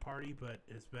late to the party, but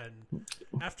has been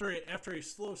after a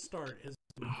slow start has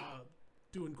been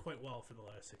doing quite well for the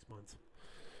last 6 months.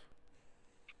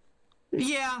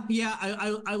 Yeah.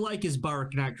 I like his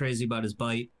bark. Not crazy about his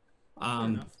bite.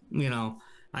 You know,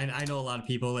 I know a lot of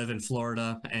people live in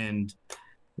Florida, and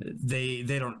they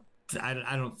don't.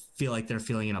 I don't feel like they're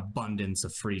feeling an abundance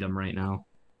of freedom right now.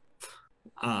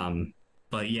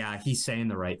 But yeah, he's saying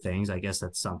the right things. I guess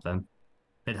that's something.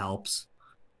 It helps.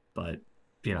 But,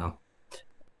 you know,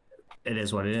 It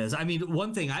is what it is. I mean,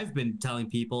 one thing I've been telling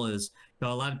people is, you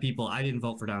know, a lot of people, I didn't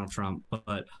vote for Donald Trump, but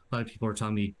a lot of people are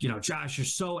telling me, you know, Josh, you're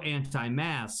so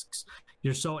anti-masks.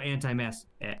 You're so anti-mask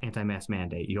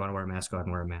mandate. You want to wear a mask, go ahead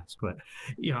and wear a mask. But,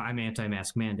 you know, I'm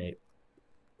anti-mask mandate.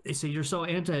 They say, you're so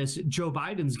anti, Joe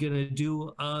Biden's going to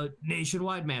do a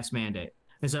nationwide mask mandate.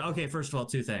 I said, okay, first of all,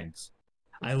 two things.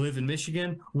 I live in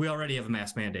Michigan. We already have a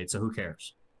mask mandate, so who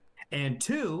cares? And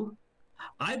two,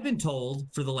 I've been told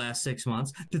for the last 6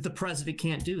 months that the president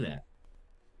can't do that.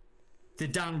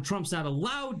 That Donald Trump's not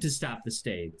allowed to stop the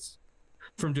states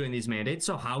from doing these mandates.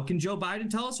 So how can Joe Biden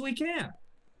tell us we can?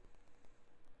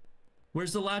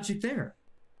 Where's the logic there?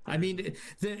 I mean,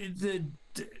 the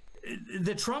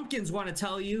Trumpkins want to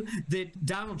tell you that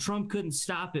Donald Trump couldn't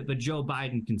stop it, but Joe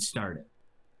Biden can start it.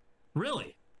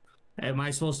 Really? Am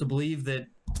I supposed to believe that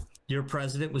your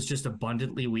president was just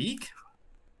abundantly weak?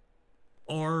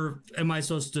 Or am I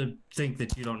supposed to think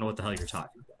that you don't know what the hell you're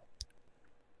talking about?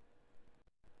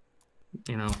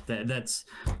 You know,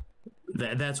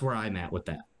 that's where I'm at with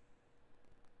that.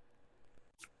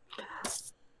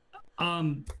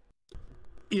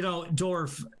 You know,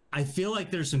 Dorf, I feel like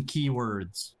there's some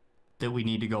keywords that we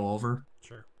need to go over.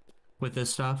 Sure. With this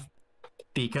stuff,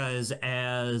 because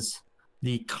as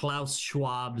the Klaus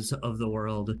Schwabs of the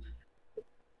world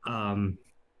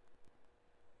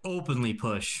openly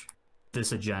push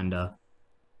this agenda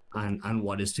on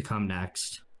what is to come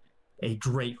next, a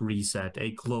great reset,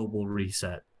 a global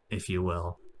reset, if you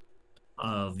will,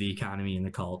 of the economy and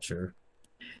the culture,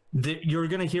 you're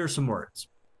going to hear some words.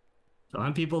 So I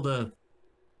want people to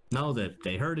know that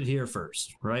they heard it here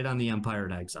first, right on the Empire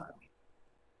in Exile.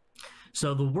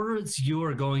 So the words you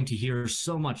are going to hear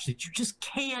so much that you just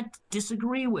can't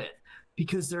disagree with,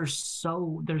 because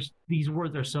these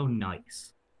words are so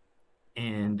nice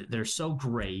and they're so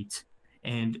great,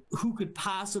 and who could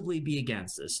possibly be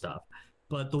against this stuff?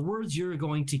 But the words you're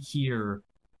going to hear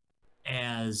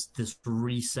as this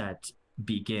reset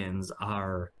begins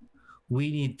are,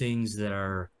 we need things that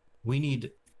are, we need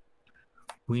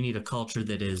a culture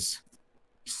that is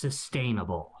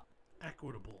sustainable,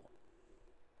 equitable,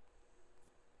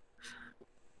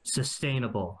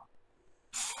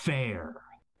 fair,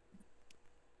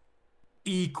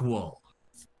 equal.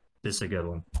 This is a good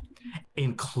one.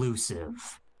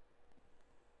 Inclusive.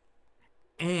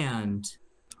 And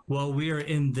while we are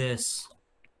in this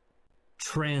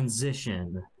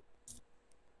transition,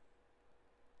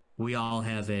 we all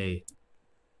have a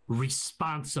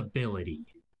responsibility.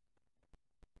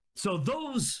 So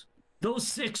those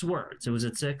 6 words, was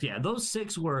it 6? Yeah, those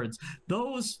 6 words,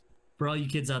 for all you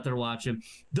kids out there watching,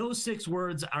 those 6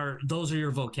 words are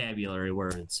your vocabulary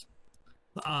words.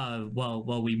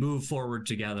 While we move forward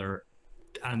together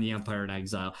on the Empire in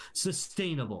Exile.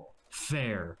 Sustainable,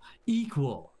 fair,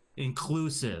 equal,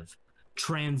 inclusive,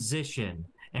 transition,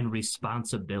 and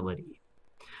responsibility.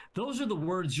 Those are the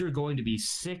words you're going to be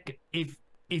sick if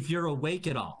you're awake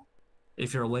at all.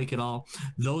 If you're awake at all,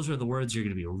 those are the words you're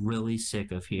going to be really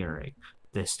sick of hearing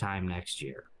this time next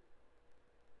year.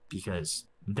 Because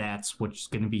that's what's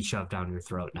going to be shoved down your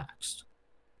throat next.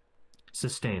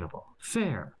 Sustainable,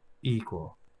 fair,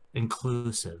 equal,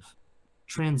 inclusive,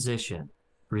 transition,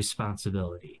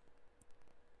 responsibility.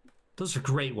 Those are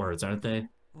great words, aren't they?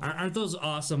 Aren't those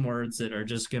awesome words that are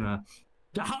just going to...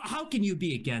 How can you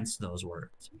be against those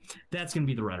words? That's going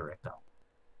to be the rhetoric, though.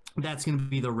 That's going to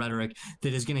be the rhetoric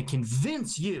that is going to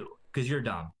convince you, because you're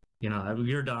dumb. You know,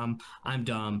 you're dumb. I'm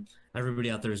dumb. Everybody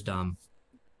out there is dumb.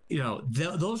 You know,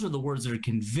 those are the words that are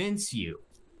convince you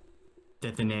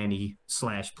that the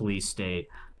nanny/police state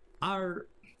are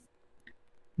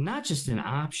not just an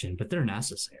option, but they're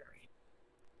necessary.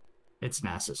 It's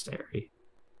necessary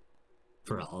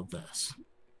for all of this.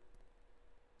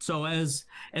 So as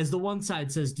the one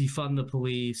side says defund the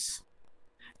police,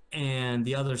 and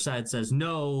the other side says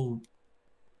no,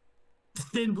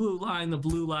 thin blue line, the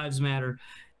blue lives matter,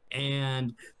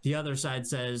 and the other side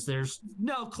says there's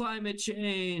no climate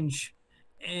change,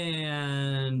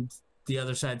 and the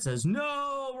other side says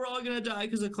no, we're all gonna die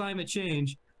because of climate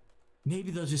change,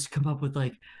 maybe they'll just come up with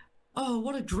like, oh,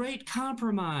 what a great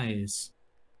compromise.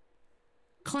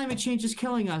 Climate change is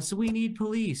killing us, so we need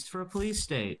police for a police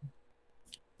state.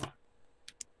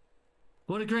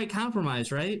 What a great compromise,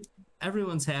 right?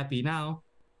 Everyone's happy now.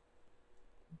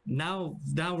 Now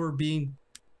we're being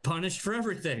punished for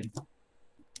everything.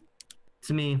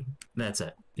 To me, that's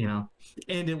it, you know?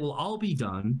 And it will all be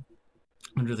done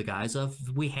under the guise of,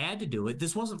 we had to do it.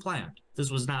 This wasn't planned.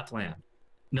 This was not planned.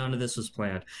 None of this was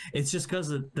planned. It's just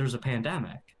because there's a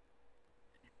pandemic.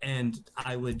 And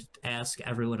I would ask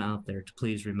everyone out there to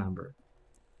please remember,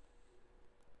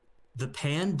 the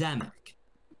pandemic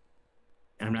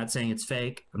and I'm not saying it's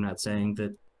fake. I'm not saying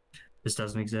that this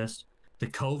doesn't exist. The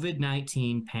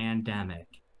COVID-19 pandemic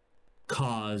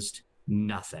caused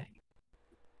nothing.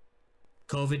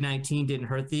 COVID-19 didn't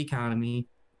hurt the economy.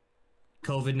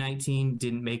 COVID-19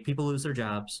 didn't make people lose their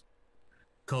jobs.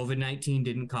 COVID-19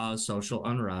 didn't cause social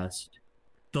unrest.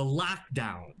 The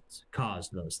lockdowns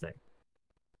caused those things.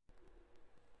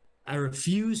 I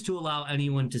refuse to allow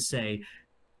anyone to say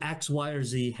X, Y, or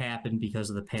Z happened because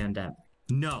of the pandemic.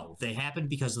 No, they happened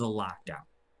because of the lockdown.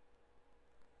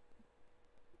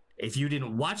 If you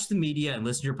didn't watch the media and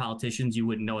listen to your politicians, you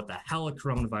wouldn't know what the hell a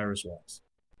coronavirus was.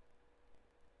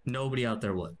 Nobody out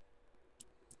there would.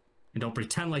 And don't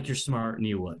pretend like you're smart and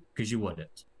you would, because you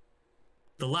wouldn't.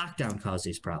 The lockdown caused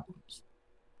these problems.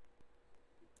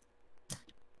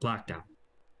 Lockdown.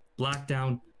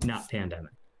 Lockdown, not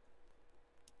pandemic.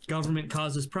 Government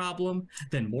causes problem,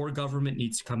 then more government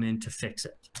needs to come in to fix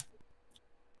it.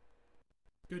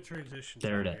 Good transition.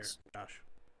 There it is. Josh.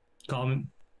 Call me.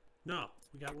 No,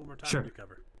 we got one more time Sure. to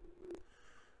cover.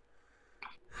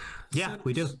 Yeah,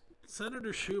 we do.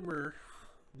 Senator Schumer,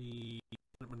 the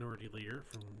minority leader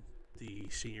from the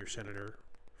senior senator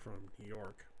from New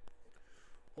York,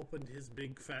 opened his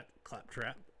big fat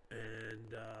claptrap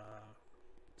and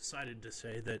decided to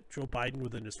say that Joe Biden,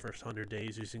 within his first 100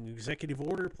 days, using executive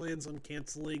order, plans on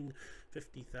canceling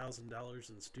 $50,000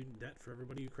 in student debt for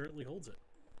everybody who currently holds it.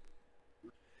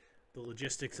 The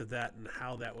logistics of that and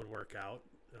how that would work out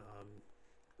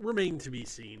remain to be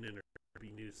seen and be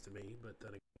news to me, but then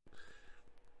again,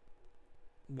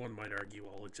 one might argue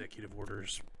all executive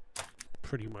orders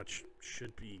pretty much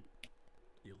should be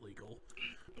illegal.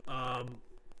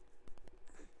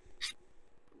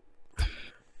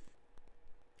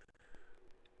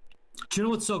 Do you know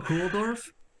what's so cool,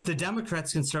 Dorf? The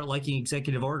Democrats can start liking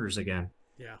executive orders again.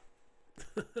 Yeah.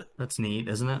 That's neat,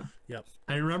 isn't it? Yep.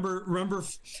 I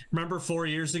remember 4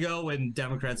 years ago when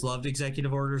Democrats loved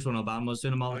executive orders when Obama was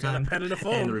doing them all the time. I got a pen and a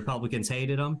phone. And the Republicans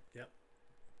hated them. Yep.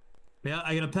 Yeah,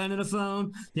 I got a pen and a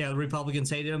phone. Yeah, the Republicans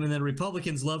hated them, and then the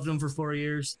Republicans loved them for 4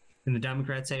 years, and the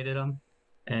Democrats hated them.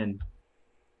 And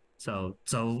so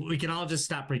we can all just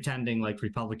stop pretending like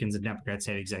Republicans and Democrats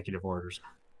hate executive orders.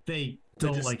 They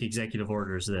don't like executive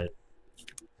orders that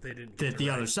the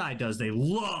other side does. They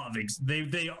love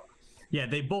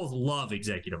they both love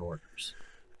executive orders.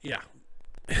 Yeah.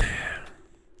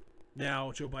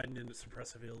 Now, Joe Biden, in its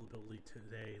suppress availability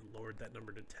today, lowered that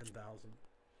number to 10,000.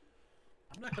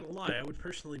 I'm not going to lie, I would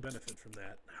personally benefit from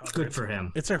that. However, Good for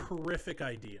him. It's a horrific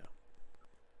idea.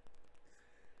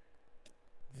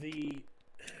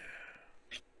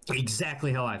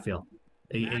 Exactly how I feel.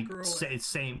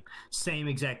 Same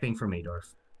exact thing for me,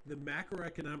 Dorf. The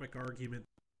macroeconomic argument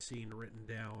seen written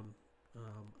down,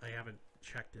 I haven't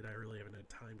checked it. I really haven't had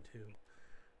time to.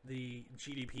 The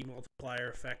GDP multiplier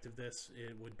effect of this,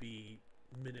 it would be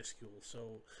minuscule.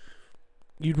 So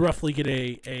you'd roughly get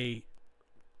a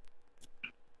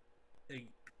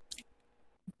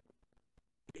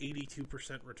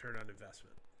 82% return on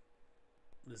investment.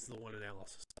 This is the one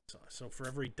analysis I saw. So for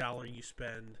every dollar you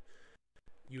spend,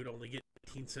 you would only get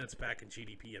 18 cents back in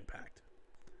GDP impact.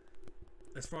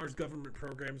 As far as government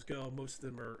programs go, most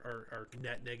of them are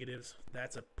net negatives.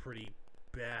 That's a pretty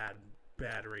bad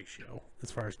ratio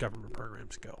as far as government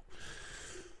programs go.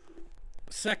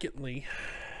 Secondly,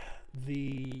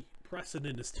 the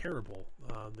precedent is terrible.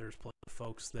 There's plenty of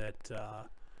folks that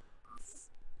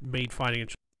made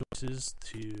financial choices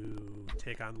to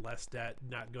take on less debt,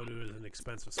 not go to an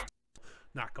expensive school,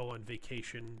 not go on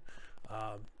vacation,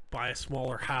 buy a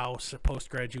smaller house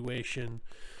post-graduation,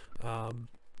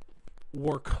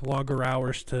 work longer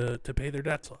hours to pay their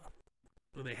debts off.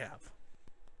 And they have.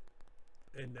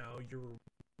 And now you're...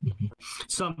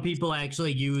 Some people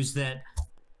actually use that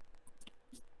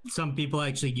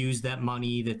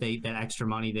money that extra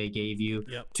money they gave you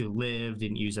to live,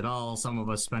 didn't use it all. Some of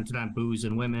us spent it on booze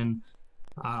and women.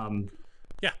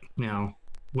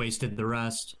 Wasted the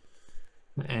rest.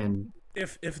 And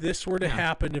if this were to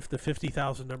happen, if the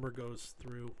 50,000 number goes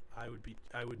through, I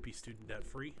would be student debt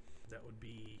free. That would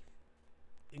be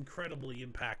incredibly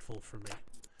impactful for me.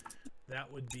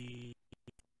 That would be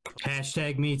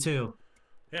 #me too.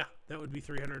 Yeah, that would be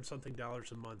 $300 something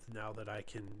a month now that I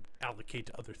can allocate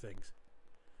to other things.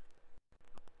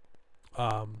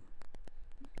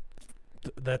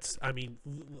 That's, I mean,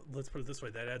 let's put it this way.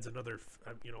 That adds another.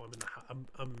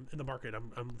 I'm in the market.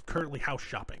 I'm currently house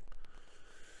shopping.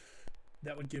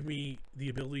 That would give me the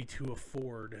ability to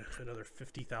afford another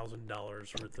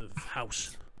 $50,000 worth of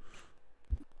house.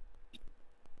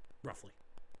 Roughly,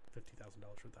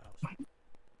 $50,000 worth of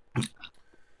house.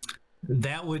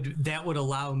 That would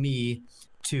allow me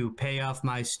to pay off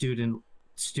my student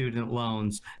student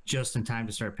loans just in time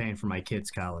to start paying for my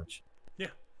kids' college. Yeah.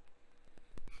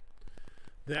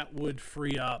 That would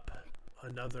free up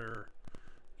another,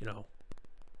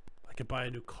 I could buy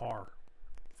a new car,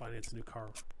 finance a new car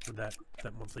for that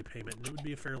monthly payment, and it would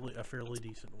be a fairly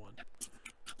decent one.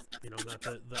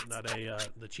 Not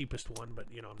the cheapest one, but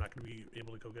I'm not going to be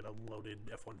able to go get a loaded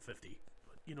F-150.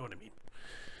 But you know what I mean.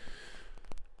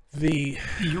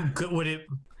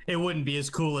 It wouldn't be as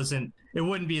cool as an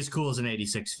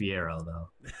 86 Fiero though.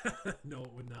 No,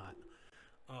 it would not.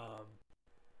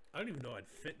 I don't even know I'd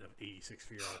fit in an 86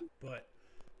 Fiero, but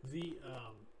the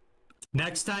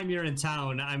next time you're in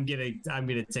town, I'm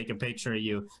gonna take a picture of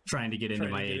you trying to get into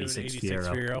my 86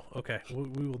 Fiero. Okay,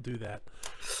 we will do that.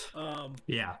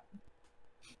 Yeah.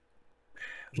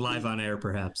 Live on air,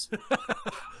 perhaps.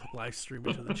 Live stream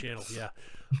to the channel, yeah.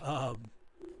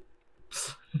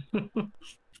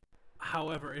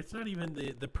 However, it's not even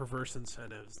the perverse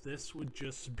incentives. This would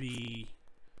just be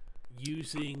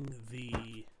using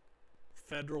the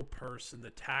federal person,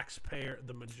 the taxpayer,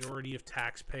 the majority of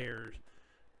taxpayers.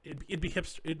 It'd be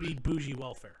bougie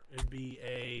welfare. It'd be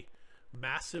a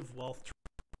massive wealth transfer,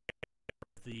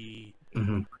 the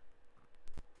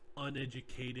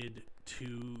uneducated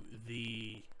to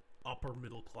the upper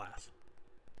middle class.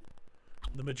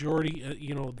 The majority,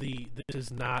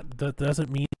 that doesn't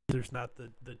mean there's not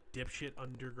the dipshit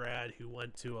undergrad who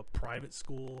went to a private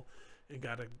school and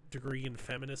got a degree in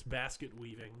feminist basket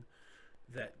weaving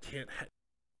that can't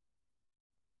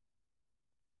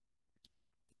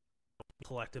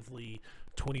collectively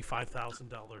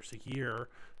 $25,000 a year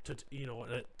in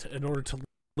order to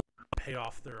pay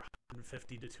off their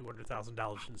 $150,000 to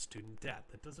 $200,000 in student debt.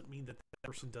 That doesn't mean that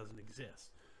person doesn't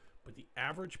exist, but the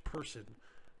average person,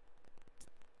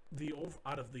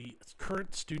 out of the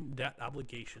current student debt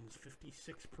obligations,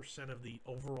 56% of the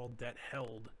overall debt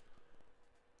held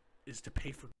is to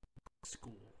pay for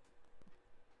school.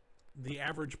 The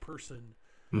average person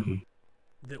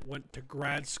that went to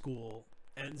grad school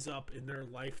ends up in their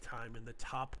lifetime in the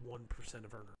top 1%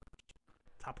 of earners.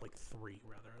 Top 3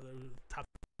 rather. The top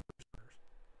earners.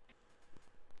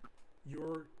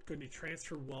 You're going to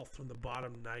transfer wealth from the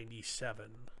bottom 97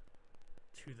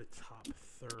 to the top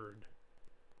third.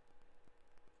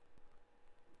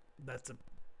 That's a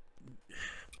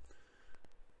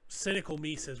cynical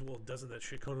me says, well, doesn't that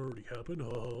shit code already happen?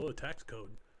 Oh, tax code.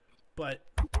 But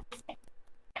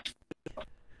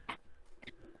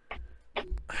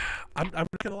I'm not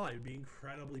gonna lie, it would be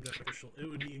incredibly beneficial. It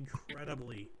would be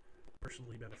incredibly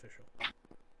personally beneficial.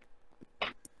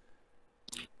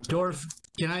 Dorf,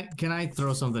 can I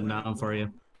throw something down for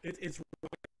you? It's wrong on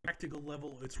a practical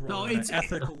level. It's wrong on an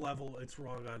ethical level. It's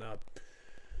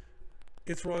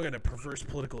wrong on a perverse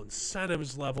political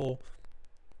incentives level.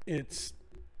 It's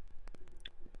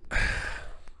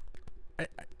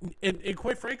and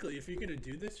quite frankly, if you're going to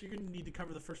do this, you're going to need to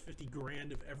cover the first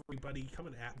 $50,000 of everybody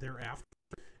coming thereafter.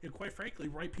 And quite frankly,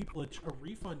 write people a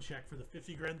refund check for the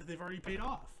 $50,000 that they've already paid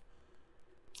off.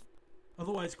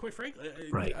 Otherwise, quite frankly,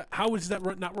 right. How is that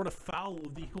not run afoul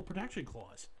of the Equal Protection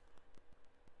Clause?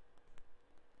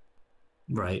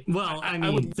 Right. Well, I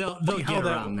mean, they'll get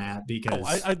around that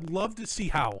because I'd love to see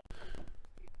how.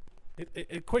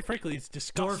 Quite frankly, it's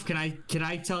disgusting. Dorf, can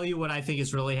I tell you what I think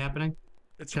is really happening?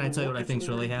 Can I tell you what I think is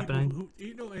really happening?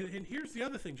 And here's the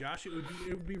other thing, Josh. It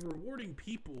would be rewarding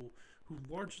people who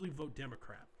largely vote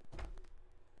Democrat.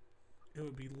 It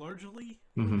would be largely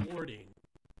rewarding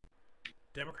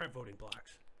Democrat voting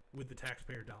blocks with the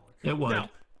taxpayer dollar. It would. Now,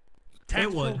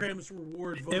 tax programs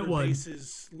reward voter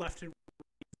bases left and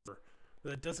right.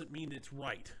 That doesn't mean it's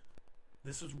right.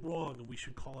 This is wrong, and we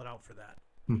should call it out for that.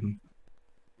 Go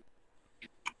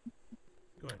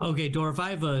ahead. Okay, Dorf, I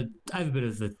have a bit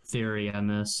of a theory on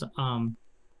this.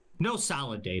 No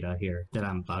solid data here that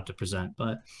I'm about to present,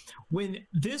 but when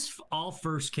this all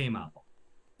first came out,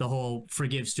 the whole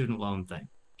forgive student loan thing,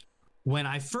 when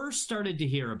I first started to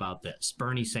hear about this,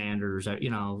 Bernie Sanders,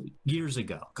 years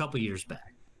ago, a couple years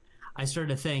back, I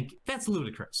started to think that's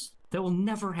ludicrous. That will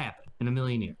never happen in a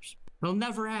million years. It'll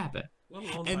never happen.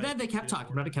 And then they kept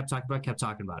talking about it.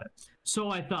 So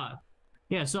I thought,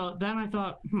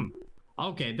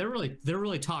 okay, they're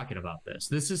really talking about this.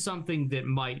 This is something that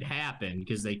might happen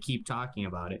because they keep talking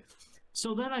about it.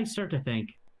 So then I start to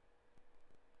think,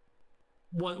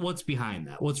 what's behind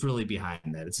that? What's really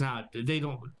behind that? It's not, they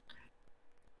don't.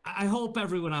 I hope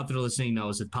everyone out there listening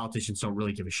knows that politicians don't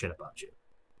really give a shit about you.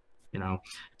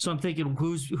 So I'm thinking,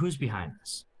 who's behind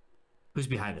this? Who's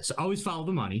behind this? Always follow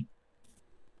the money.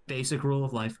 Basic rule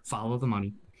of life: follow the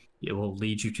money. It will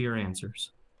lead you to your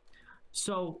answers.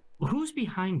 So who's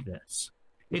behind this?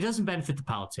 It doesn't benefit the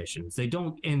politicians. They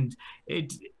don't, and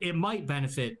it might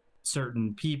benefit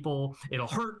certain people. It'll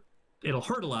hurt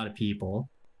a lot of people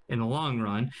in the long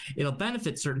run. It'll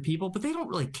benefit certain people, but they don't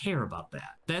really care about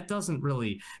that. That doesn't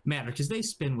really matter because they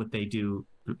spin what they do.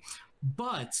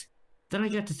 But then I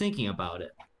got to thinking about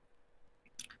it.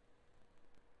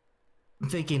 I'm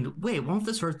thinking, wait, won't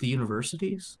this hurt the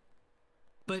universities?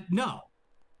 But no,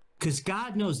 because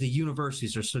God knows the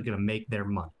universities are still going to make their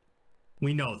money.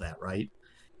 We know that, right?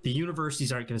 The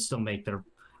universities aren't going to stop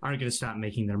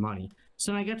making their money.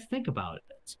 So I got to think about it.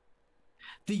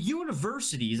 The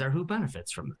universities are who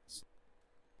benefits from this.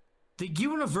 The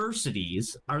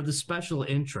universities are the special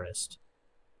interest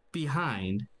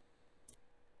behind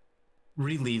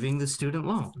relieving the student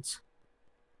loans.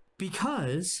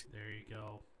 Because there you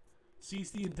go.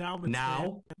 Seize the endowments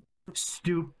now,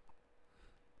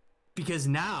 because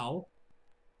now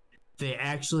they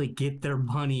actually get their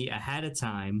money ahead of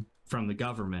time from the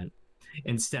government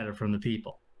instead of from the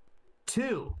people.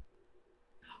 2,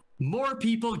 more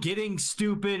people getting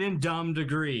stupid and dumb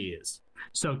degrees.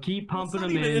 So keep pumping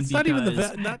them in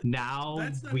because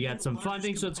now we got some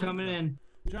funding, so it's coming in.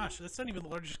 Josh, that's not even the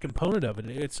largest component of it.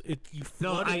 You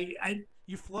flooded. No,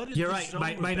 you flooded. You're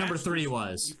right. My number 3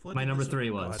 was. My number 3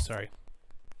 was. Oh, sorry.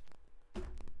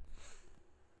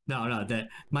 No,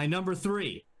 my number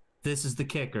 3. This is the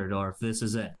kicker, Dorf. This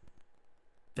is it.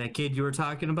 That kid you were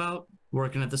talking about,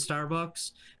 working at the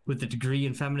Starbucks with the degree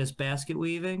in feminist basket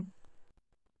weaving.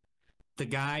 The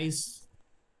guys,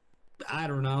 I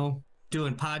don't know,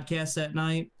 doing podcasts at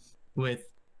night with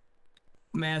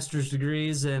master's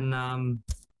degrees in,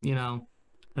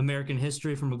 American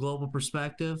history from a global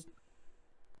perspective.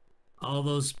 All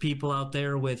those people out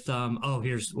there with,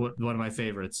 here's one of my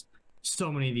favorites.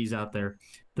 So many of these out there.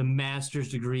 The master's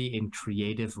degree in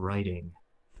creative writing.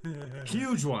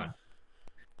 Huge one.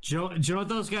 Do you know what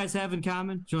those guys have in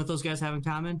common?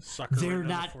 They're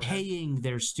not paying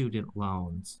their student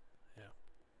loans.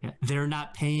 Yeah, they're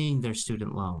not paying their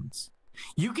student loans.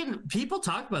 People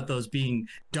talk about those being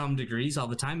dumb degrees all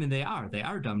the time, and they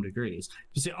are dumb degrees.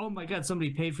 You say, oh my God,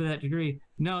 somebody paid for that degree.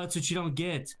 No, that's what you don't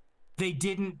get. They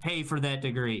didn't pay for that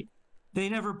degree. They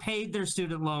never paid their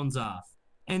student loans off,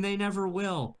 and they never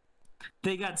will.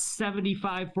 They got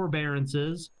 75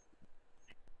 forbearances,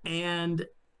 and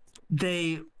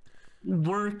they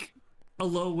work a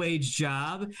low-wage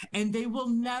job, and they will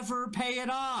never pay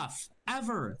it off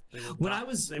ever. When I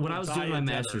was doing my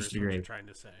master's degree, trying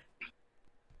to say,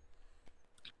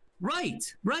 right,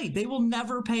 they will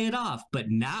never pay it off. But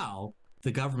now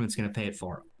the government's going to pay it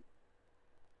for them.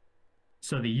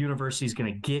 So the university's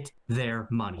going to get their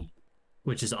money,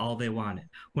 which is all they wanted.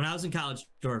 When I was in college,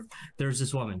 there was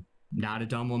this woman, not a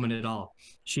dumb woman at all.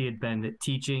 She had been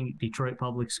teaching Detroit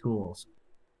public schools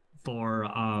for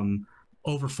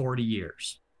over 40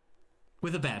 years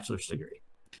with a bachelor's degree.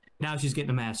 Now she's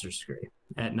getting a master's degree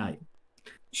at night.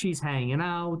 She's hanging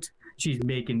out. She's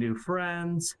making new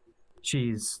friends.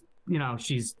 She's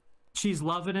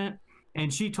loving it.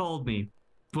 And she told me,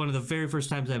 one of the very first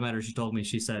times I met her, she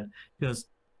goes,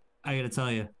 I got to tell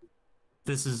you,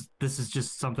 this is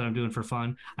just something I'm doing for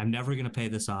fun. I'm never going to pay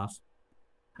this off.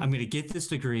 I'm going to get this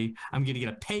degree. I'm going to get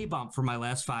a pay bump for my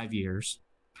last 5 years.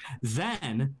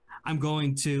 Then I'm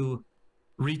going to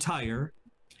retire,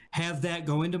 have that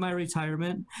go into my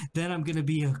retirement. Then I'm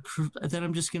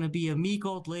just going to be a meek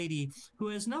old lady who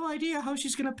has no idea how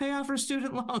she's going to pay off her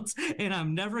student loans, and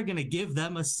I'm never going to give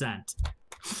them a cent.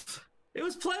 It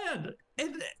was planned.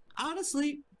 And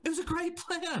honestly, it was a great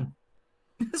plan.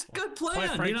 It was a good plan.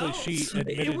 Quite frankly, she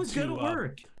admitted it was going to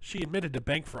work. She admitted to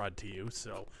bank fraud to you,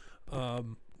 so. Yeah.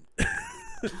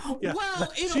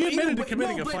 Well, she admitted to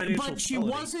committing a financial but she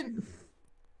wasn't.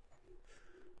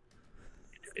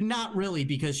 Not really,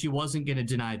 because she wasn't going to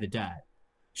deny the debt.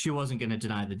 She was going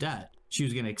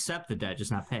to accept the debt,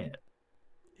 just not pay it.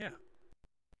 Yeah.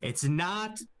 It's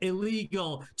not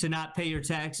illegal to not pay your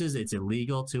taxes. It's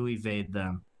illegal to evade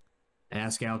them.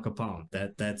 Ask Al Capone.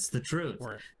 That's the truth.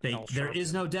 There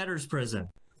is no debtor's prison.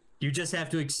 You just have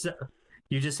to accept.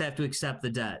 You just have to accept the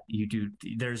debt.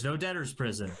 There's no debtor's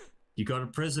prison. You go to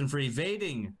prison for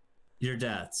evading your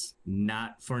debts,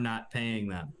 not for not paying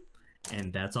them.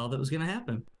 And that's all that was going to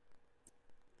happen.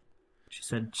 She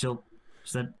said,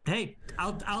 hey,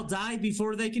 I'll die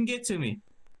before they can get to me.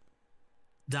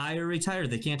 Die or retire.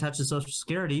 They can't touch the Social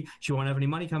Security. She won't have any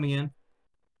money coming in.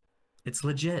 It's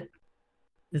legit.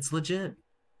 It's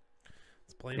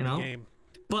playing the game.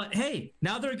 But hey,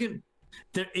 now they're going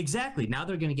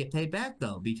to get paid back,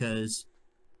 though, because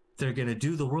they're going to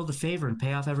do the world a favor and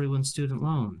pay off everyone's student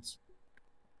loans.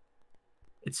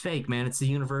 It's fake, man. It's the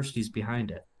universities behind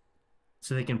it.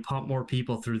 so they can pump more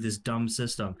people through this dumb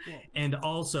system. Well, And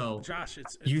also, Josh,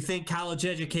 you think college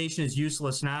education is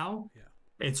useless now? Yeah.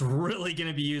 It's really going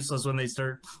to be useless when they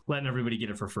start letting everybody get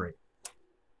it for free.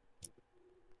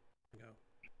 Go.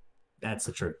 That's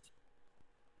the truth.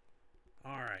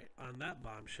 All right. On that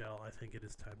bombshell, I think it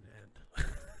is time to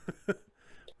end.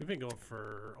 We've been going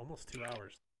for almost 2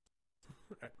 hours.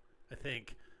 I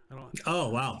think. I don't. Oh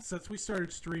wow! Since we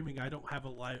started streaming, I don't have a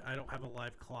live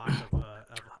clock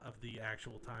of the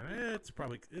actual time. It's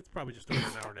probably just over an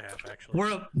hour and a half actually.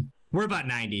 We're about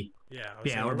 90.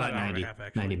 Yeah. We're about 90.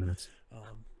 Half, 90 minutes.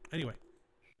 Anyway,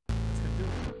 that's gonna do it.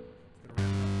 It's gonna wrap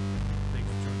it up. Thanks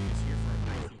for joining us here for our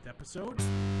 19th episode.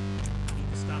 We need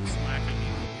to stop slacking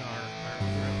in our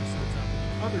other episodes up in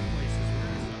other places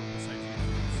where it's besides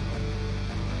YouTube. So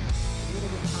a little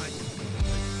bit behind.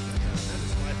 That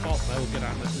is my fault. I will get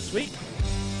on that this week.